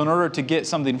 So in order to get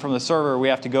something from the server, we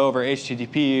have to go over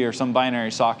HTTP or some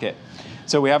binary socket.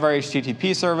 So we have our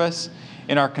HTTP service.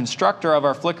 In our constructor of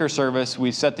our Flickr service,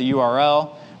 we set the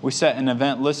URL. We set an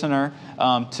event listener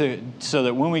so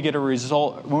that when we get a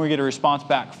response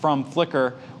back from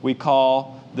Flickr, we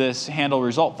call this handle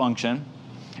result function.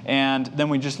 And then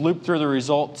we just loop through the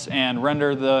results and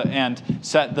render and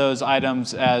set those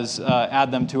items as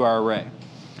add them to our array.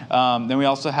 Then we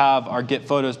also have our get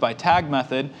photos by tag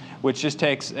method, which just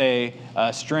takes a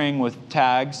string with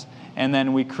tags, and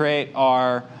then we create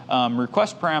our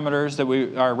request parameters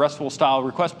our RESTful style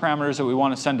request parameters that we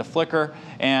want to send to Flickr,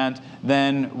 and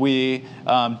then we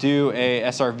do a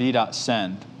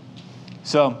srv.send.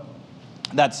 So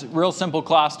that's a real simple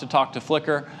class to talk to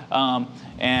Flickr.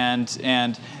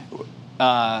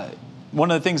 One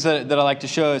of the things that I like to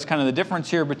show is kind of the difference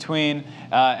here between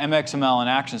MXML and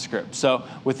ActionScript. So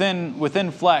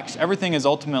within Flex, everything is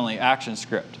ultimately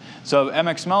ActionScript. So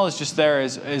MXML is just there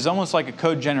is almost like a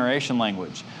code generation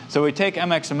language. So we take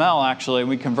MXML, actually, and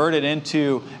we convert it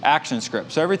into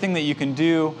ActionScript. So everything that you can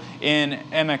do in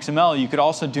MXML, you could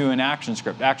also do in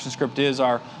ActionScript. ActionScript is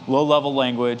our low-level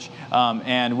language,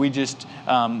 and we just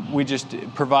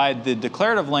provide the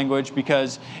declarative language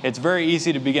because it's very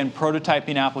easy to begin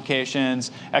prototyping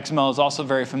applications. XML is also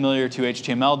very familiar to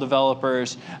HTML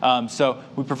developers. So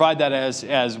we provide that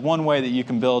as one way that you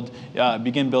can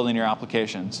begin building your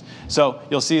applications. So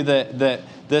you'll see that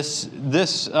this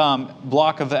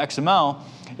block of XML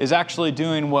is actually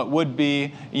doing what would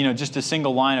be just a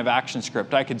single line of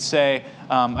ActionScript. I could say,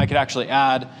 I could actually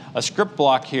add a script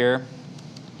block here.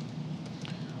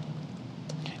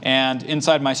 And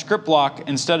inside my script block,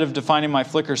 instead of defining my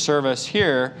Flickr service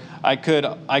here, I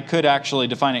could actually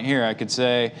define it here. I could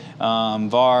say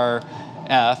var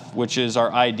f, which is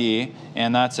our ID,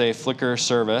 and that's a Flickr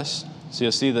service. So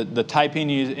you'll see that the typing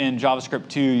in JavaScript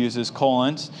 2 uses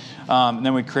colons. And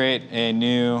then we create a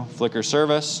new Flickr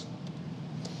service.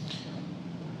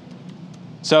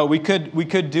 So we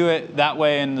could do it that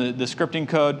way in the scripting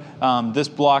code. This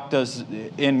block does,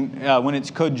 when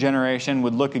it's code generation,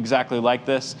 would look exactly like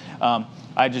this. For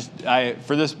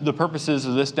the purposes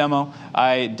of this demo,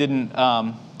 I didn't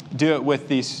do it with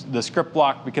the script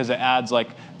block because it adds like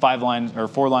 5 lines or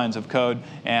 4 lines of code,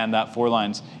 and that 4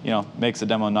 lines makes the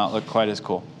demo not look quite as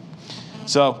cool.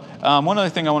 So one other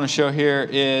thing I want to show here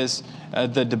is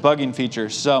the debugging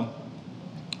features. So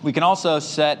we can also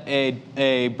set a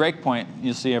breakpoint.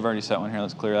 You'll see I've already set one here.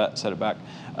 Let's clear that, set it back.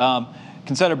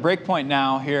 Can set a breakpoint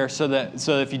now here so that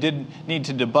if you did need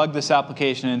to debug this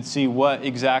application and see what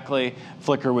exactly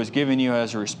Flickr was giving you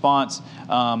as a response,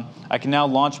 I can now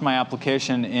launch my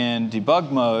application in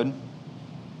debug mode.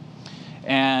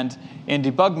 And in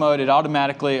debug mode, it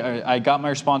automatically, I got my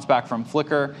response back from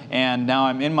Flickr, and now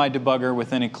I'm in my debugger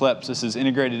within Eclipse. This is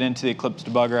integrated into the Eclipse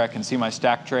debugger. I can see my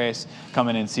stack trace, come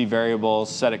in and see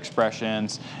variables, set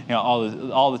expressions,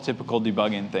 all the typical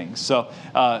debugging things. So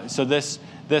this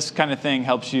kind of thing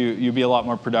helps you be a lot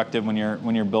more productive when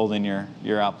you're building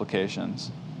your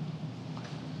applications.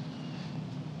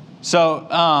 So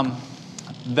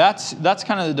that's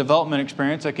kind of the development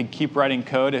experience. I could keep writing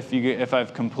code if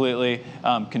I've completely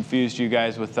confused you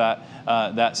guys with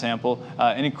that sample.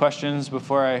 Any questions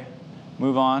before I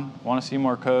move on? Want to see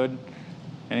more code?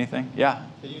 Anything? Yeah.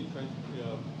 Can you try to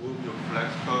move your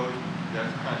Flex code?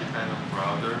 That's kind of depend on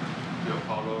browser to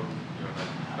follow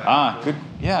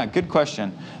good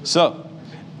question. So.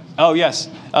 Oh, yes.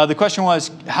 The question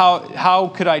was,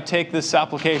 how could I take this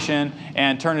application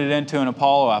and turn it into an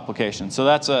Apollo application? So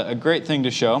that's a great thing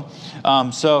to show.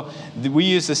 We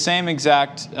use the same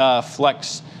exact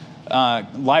Flex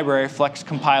library, Flex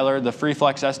compiler, the free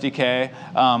Flex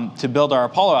SDK, to build our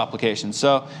Apollo application.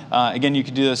 So again, you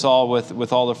could do this all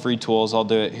with all the free tools. I'll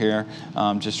do it here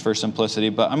just for simplicity.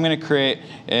 But I'm going to create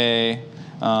a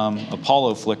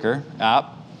Apollo Flickr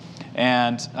app.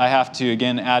 And I have to,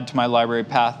 again, add to my library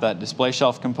path that display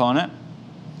shelf component.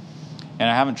 And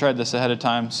I haven't tried this ahead of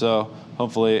time, so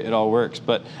hopefully it all works.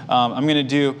 But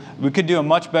we could do a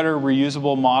much better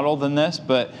reusable model than this,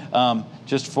 but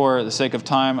just for the sake of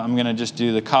time, I'm going to just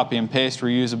do the copy and paste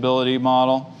reusability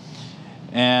model.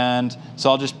 And so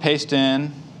I'll just paste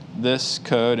in this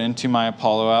code into my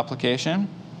Apollo application.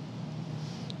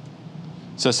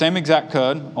 So same exact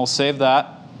code. I'll save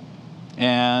that.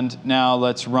 And now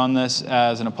let's run this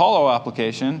as an Apollo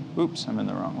application. Oops, I'm in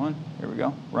the wrong one. Here we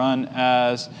go. Run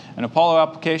as an Apollo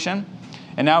application.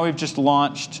 And now we've just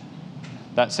launched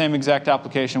that same exact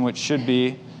application, which should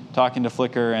be talking to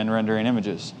Flickr and rendering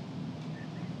images.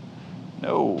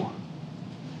 No.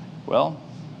 Well,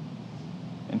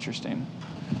 interesting.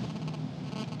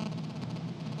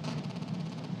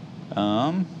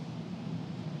 Yeah,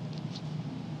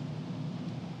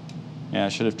 I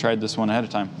should have tried this one ahead of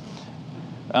time.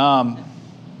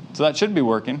 So that should be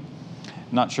working.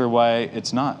 Not sure why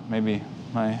it's not. Maybe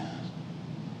my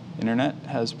internet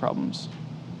has problems.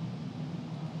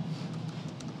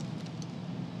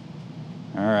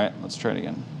 All right, let's try it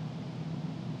again.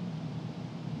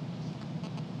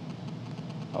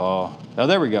 Oh,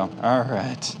 there we go. All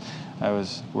right. I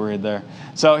was worried there.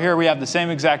 So here we have the same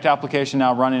exact application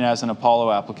now running as an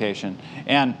Apollo application.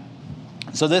 And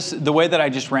so the way that I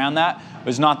just ran that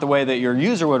was not the way that your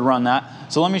user would run that.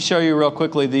 So let me show you real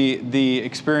quickly the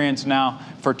experience now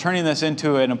for turning this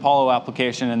into an Apollo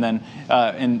application and then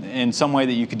in some way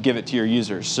that you could give it to your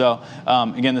users. So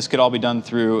again, this could all be done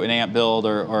through an AMP build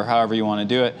or however you want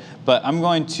to do it. But I'm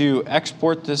going to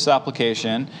export this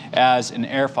application as an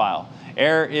AIR file.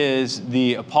 AIR is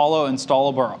the Apollo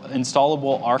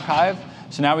installable archive.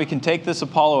 So now we can take this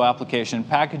Apollo application,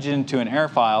 package it into an AIR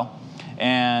file,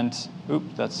 and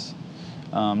oops, that's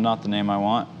not the name I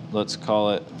want. let's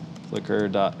call it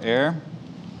flickr.air.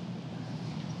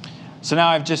 So now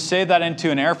I've just saved that into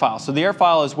an air file. So the air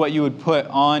file is what you would put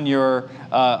on your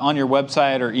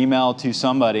website or email to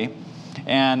somebody.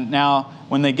 And now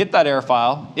when they get that air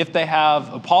file, if they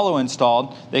have Apollo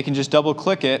installed, they can just double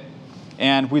click it,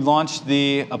 and we launch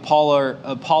the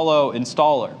Apollo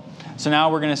installer. So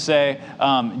now we're going to say,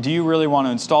 do you really want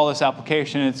to install this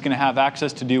application? It's going to have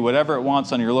access to do whatever it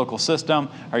wants on your local system.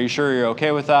 Are you sure you're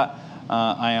OK with that?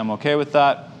 I am OK with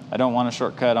that. I don't want a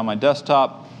shortcut on my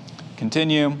desktop.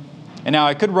 Continue. And now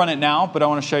I could run it now, but I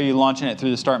want to show you launching it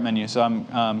through the Start menu. So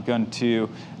I'm going to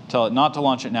tell it not to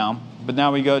launch it now. But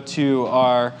now we go to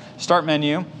our Start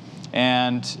menu,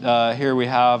 and here we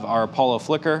have our Apollo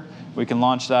Flickr. We can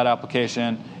launch that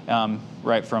application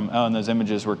right from, and those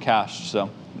images were cached,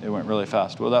 so it went really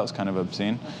fast. Well, that was kind of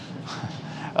obscene.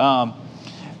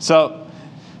 So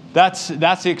that's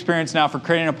the experience now for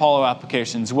creating Apollo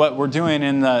applications. What we're doing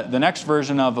in the next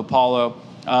version of Apollo,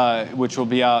 which will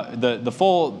be out, the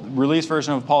full release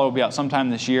version of Apollo will be out sometime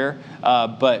this year.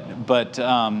 But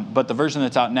the version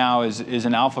that's out now is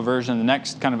an alpha version. The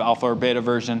next kind of alpha or beta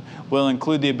version will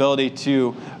include the ability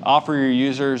to offer your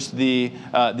users the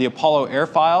Apollo air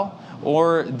file,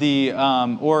 or an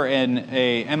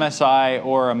MSI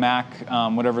or a Mac,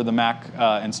 whatever the Mac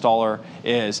installer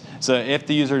is. So if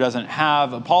the user doesn't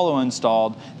have Apollo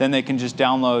installed, then they can just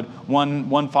download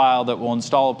one file that will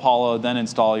install Apollo, then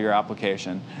install your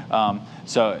application.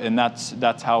 And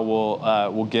that's how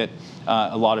we'll get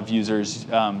a lot of users,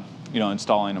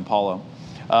 installing Apollo.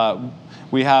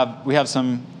 We have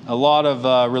a lot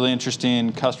of really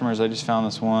interesting customers. I just found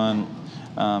this one.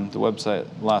 The website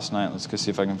last night. Let's go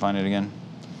see if I can find it again.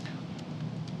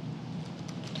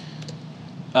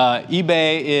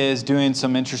 eBay is doing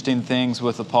some interesting things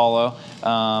with Apollo.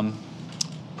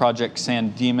 Project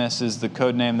San Dimas is the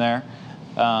code name there.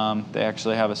 They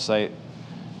actually have a site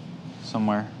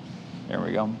somewhere. There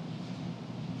we go.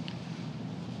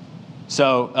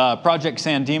 So Project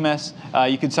San Dimas,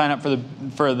 you can sign up for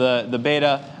the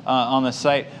beta on the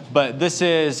site. But this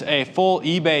is a full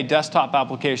eBay desktop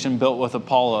application built with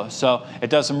Apollo. So it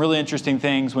does some really interesting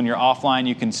things. When you're offline,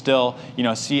 you can still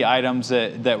see items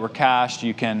that were cached.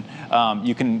 You can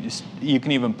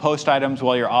even post items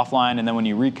while you're offline, and then when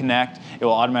you reconnect, it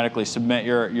will automatically submit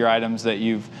your items that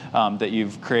you've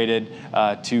created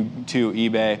to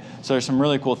eBay. So there's some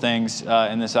really cool things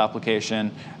in this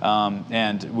application,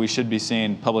 and we should be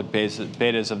seeing public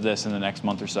betas of this in the next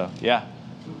month or so. Yeah.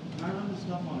 So can I run this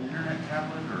stuff on an internet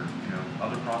tablet or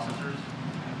other processors?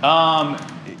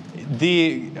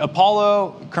 The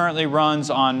Apollo currently runs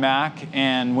on Mac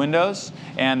and Windows,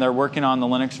 and they're working on the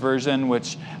Linux version,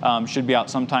 which should be out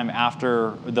sometime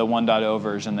after the 1.0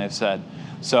 version, they've said.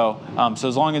 So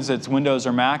as long as it's Windows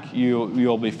or Mac,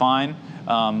 you'll be fine.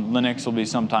 Linux will be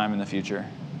sometime in the future.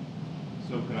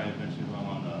 So could I eventually run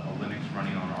on a Linux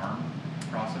running on ARM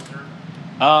processor?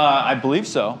 I believe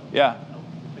so, yeah.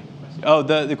 Oh,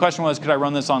 the question was, could I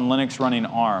run this on Linux running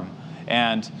ARM?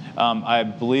 And I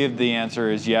believe the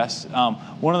answer is yes.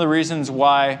 One of the reasons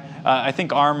why I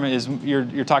think ARM is,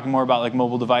 you're talking more about like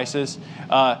mobile devices.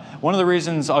 One of the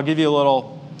reasons, I'll give you a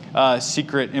little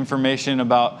secret information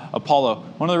about Apollo.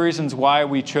 One of the reasons why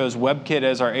we chose WebKit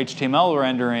as our HTML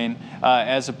rendering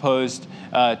as opposed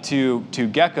to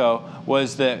Gecko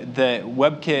was that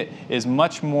WebKit is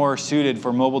much more suited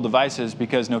for mobile devices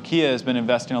because Nokia has been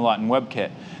investing a lot in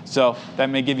WebKit. So that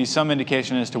may give you some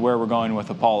indication as to where we're going with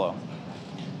Apollo.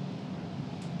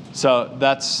 So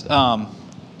that's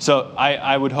so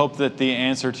I would hope that the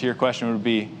answer to your question would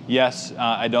be yes.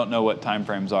 I don't know what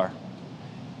timeframes are.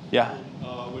 Yeah.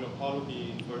 Will Apollo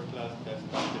be first-class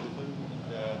desktop citizen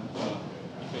that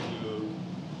you can do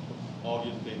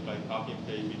obvious things like copy and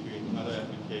paste between other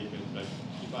applications, like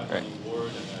if I'm running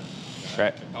Word and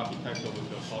then copy text over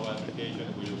to Apollo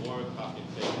application, will it work? Copy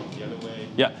and paste the other way?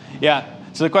 Yeah, yeah.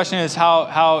 So the question is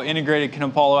how integrated can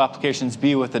Apollo applications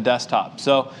be with the desktop?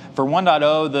 So for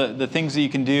 1.0, the things that you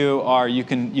can do are you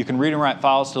can read and write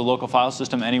files to the local file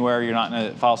system anywhere. You're not in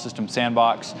a file system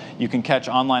sandbox. You can catch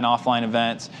online, offline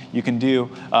events. You can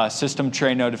do system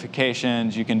tray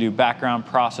notifications. You can do background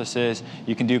processes.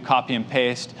 You can do copy and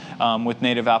paste with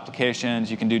native applications.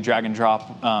 You can do drag and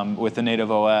drop with the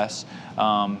native OS.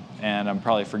 And I'm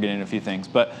probably forgetting a few things.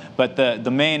 But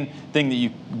the main thing that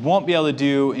you won't be able to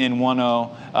do in 1.0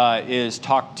 is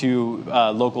talk to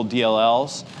local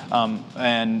DLLs.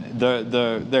 And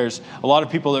there's a lot of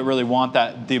people that really want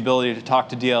the ability to talk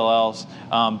to DLLs.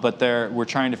 But we're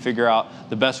trying to figure out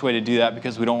the best way to do that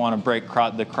because we don't want to break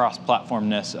the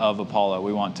cross-platformness of Apollo.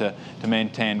 We want to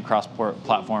maintain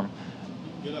cross-platform.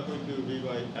 You're not going to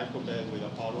rewrite Acrobat with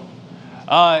Apollo?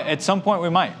 At some point, we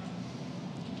might.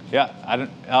 Yeah, I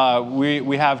don't,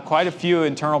 we have quite a few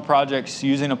internal projects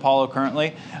using Apollo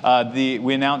currently.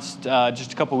 We announced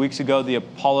just a couple weeks ago the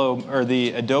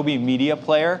the Adobe Media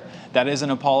Player. That is an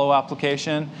Apollo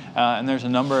application, and there's a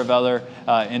number of other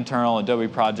internal Adobe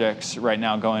projects right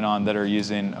now going on that are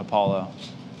using Apollo.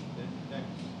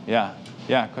 Yeah,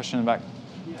 yeah. Question in the back.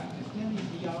 Yeah, is there any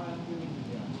DRM doing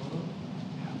the Apollo?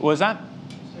 What was that?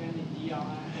 Is there any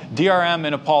DRM? DRM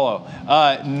in Apollo.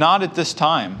 Not at this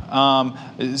time.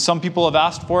 Some people have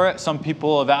asked for it. Some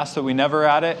people have asked that we never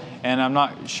add it, and I'm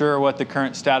not sure what the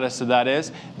current status of that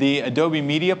is. The Adobe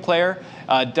Media Player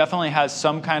definitely has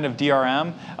some kind of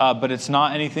DRM, but it's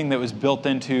not anything that was built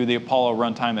into the Apollo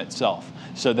runtime itself.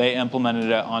 So they implemented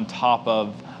it on top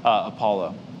of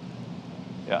Apollo.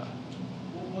 Yeah.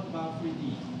 What about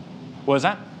 3D? What was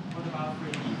that? What about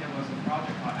 3D? There was a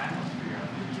project called Atmosphere a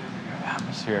few years ago.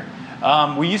 Atmosphere.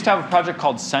 We used to have a project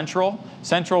called Central.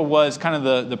 Central was kind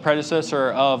of the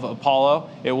predecessor of Apollo.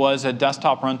 It was a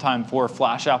desktop runtime for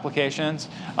Flash applications.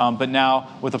 But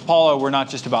now with Apollo, we're not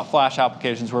just about Flash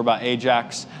applications. We're about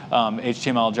AJAX,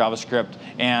 HTML, JavaScript,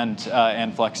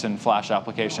 and Flex and Flash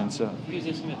applications. So. Use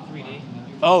Instrument 3D.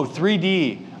 Oh,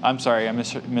 3D. I'm sorry, I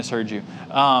misheard you.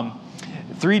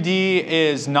 3D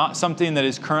is not something that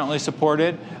is currently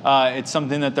supported. It's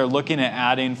something that they're looking at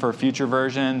adding for future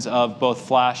versions of both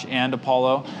Flash and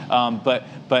Apollo.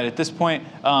 But at this point,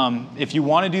 if you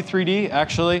want to do 3D,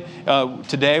 actually,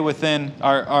 today within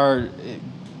our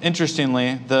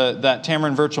interestingly, that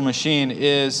Xamarin Virtual Machine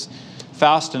is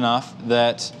fast enough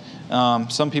that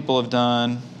some people have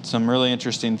done some really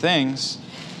interesting things.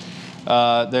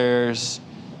 There's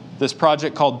this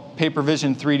project called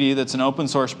Papervision 3D that's an open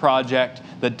source project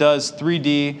that does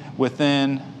 3D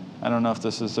within, I don't know if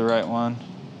this is the right one.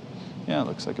 Yeah, it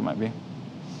looks like it might be.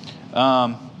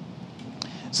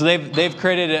 So they've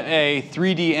created a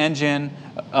 3D engine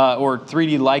or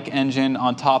 3D-like engine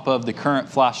on top of the current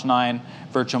Flash 9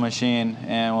 virtual machine,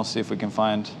 and we'll see if we can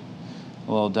find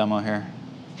a little demo here.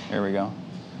 Here we go.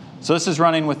 So this is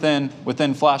running within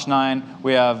Flash 9.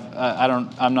 We have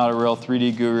I'm not a real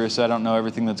 3D guru, so I don't know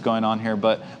everything that's going on here,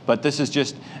 but this is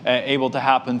just able to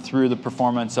happen through the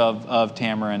performance of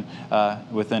Xamarin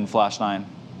within Flash 9.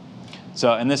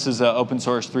 So, and this is an open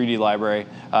source 3D library.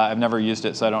 I've never used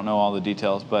it, so I don't know all the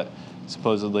details, but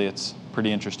supposedly it's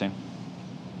pretty interesting.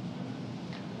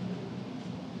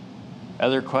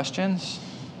 Other questions?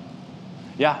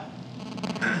 Yeah.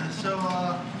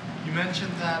 So you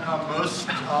mentioned that most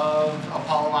of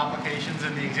Apollo applications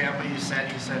in the example you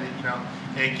said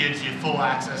it gives you full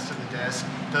access to the disk.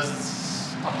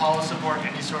 Does Apollo support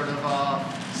any sort of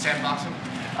sandboxing?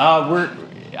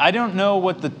 I don't know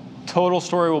what the total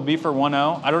story will be for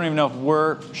 1.0. I don't even know if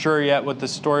we're sure yet what the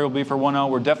story will be for 1.0.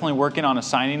 We're definitely working on a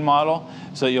signing model,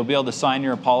 so you'll be able to sign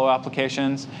your Apollo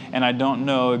applications. And I don't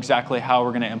know exactly how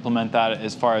we're going to implement that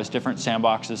as far as different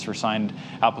sandboxes for signed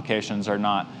applications or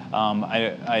not.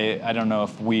 I don't know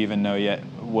if we even know yet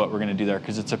what we're going to do there,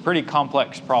 because it's a pretty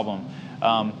complex problem.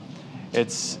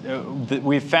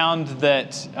 We've found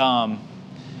that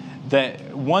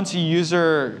that once a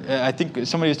user, I think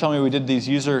somebody was telling me we did these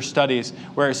user studies,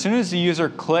 where as soon as the user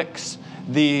clicks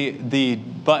the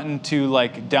button to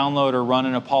like download or run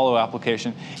an Apollo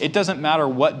application, it doesn't matter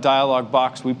what dialog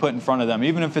box we put in front of them,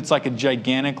 even if it's like a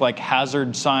gigantic like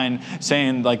hazard sign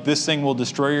saying like this thing will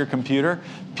destroy your computer.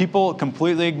 People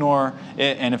completely ignore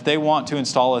it, and if they want to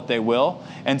install it, they will.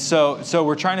 And so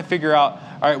we're trying to figure out,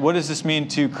 all right, what does this mean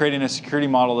to creating a security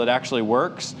model that actually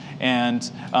works? And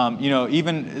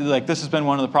even like this has been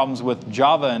one of the problems with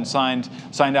Java and signed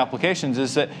applications,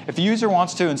 is that if a user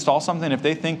wants to install something, if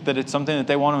they think that it's something that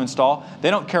they want to install,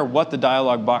 they don't care what the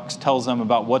dialog box tells them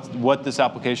about what this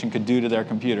application could do to their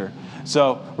computer.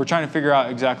 So we're trying to figure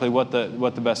out exactly what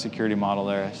the best security model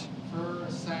there is. For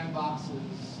sandboxes,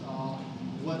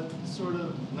 what sort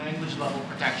of language level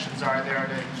protections are there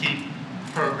to keep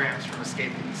programs from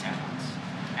escaping the sandbox?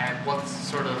 And what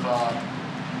sort of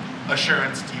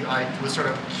assurance what sort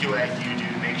of QA do you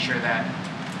do to make sure that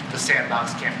the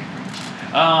sandbox can't be breached?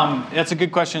 That's a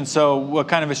good question. So what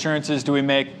kind of assurances do we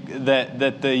make that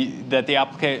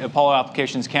the Apollo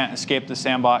applications can't escape the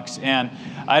sandbox? And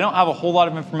I don't have a whole lot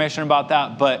of information about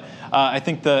that, but I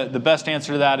think the best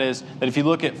answer to that is that if you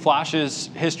look at Flash's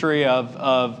history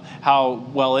of how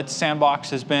well its sandbox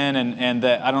has been, and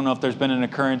that I don't know if there's been an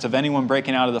occurrence of anyone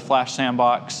breaking out of the Flash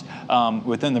sandbox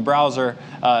within the browser,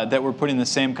 that we're putting the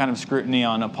same kind of scrutiny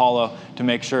on Apollo to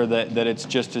make sure that it's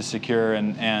just as secure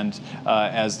and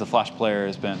as the Flash player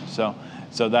has been. So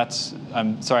that's,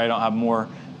 I'm sorry I don't have more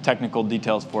technical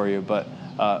details for you, but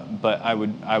But I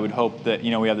would hope that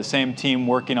we have the same team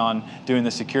working on doing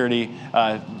the security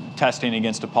testing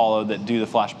against Apollo that do the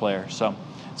Flash player. So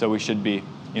we should be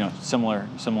similar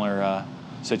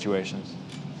situations.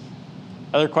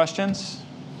 Other questions?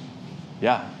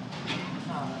 Yeah.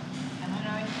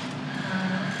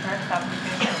 First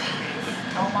application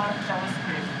is normal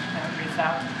JavaScript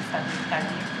without static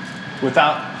typing?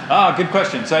 Without, good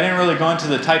question. So I didn't really go into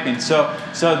the typing. So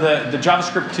the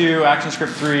JavaScript 2,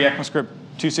 ActionScript 3, ECMAScript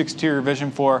 262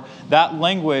 revision 4, that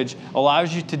language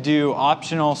allows you to do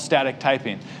optional static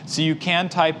typing. So you can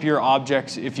type your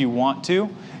objects if you want to.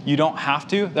 You don't have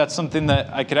to. That's something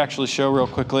that I could actually show real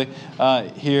quickly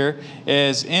here,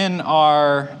 is in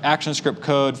our ActionScript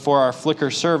code for our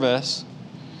Flickr service,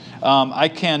 I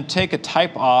can take a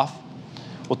type off.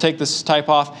 We'll take this type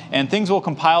off, and things will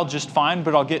compile just fine,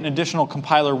 but I'll get an additional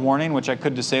compiler warning, which I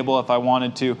could disable if I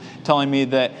wanted to, telling me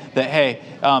that hey,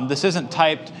 this isn't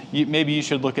typed. Maybe you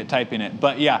should look at typing it.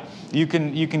 But yeah, you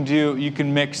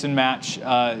can mix and match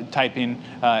typing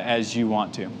as you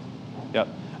want to. Yep.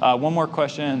 One more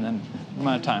question, and then I'm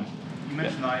out of time. You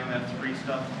mentioned the AMF3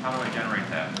 stuff. How do I generate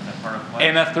that? Is that part of Flash?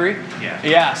 AMF3? Yeah.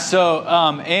 Yeah. So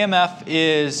AMF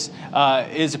is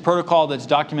a protocol that's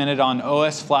documented on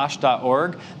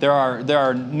osflash.org. There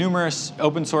are numerous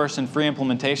open source and free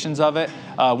implementations of it.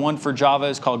 One for Java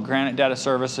is called Granite Data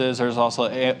Services. There's also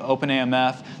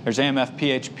OpenAMF. There's AMF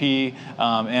PHP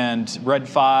and Red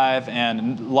 5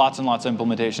 and lots of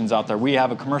implementations out there. We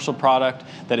have a commercial product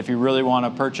that if you really want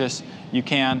to purchase, you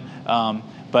can.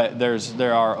 But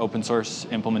there are open source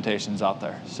implementations out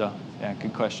there. So yeah,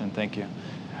 good question. Thank you.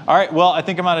 All right, well, I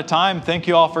think I'm out of time. Thank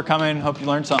you all for coming. Hope you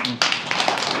learned something.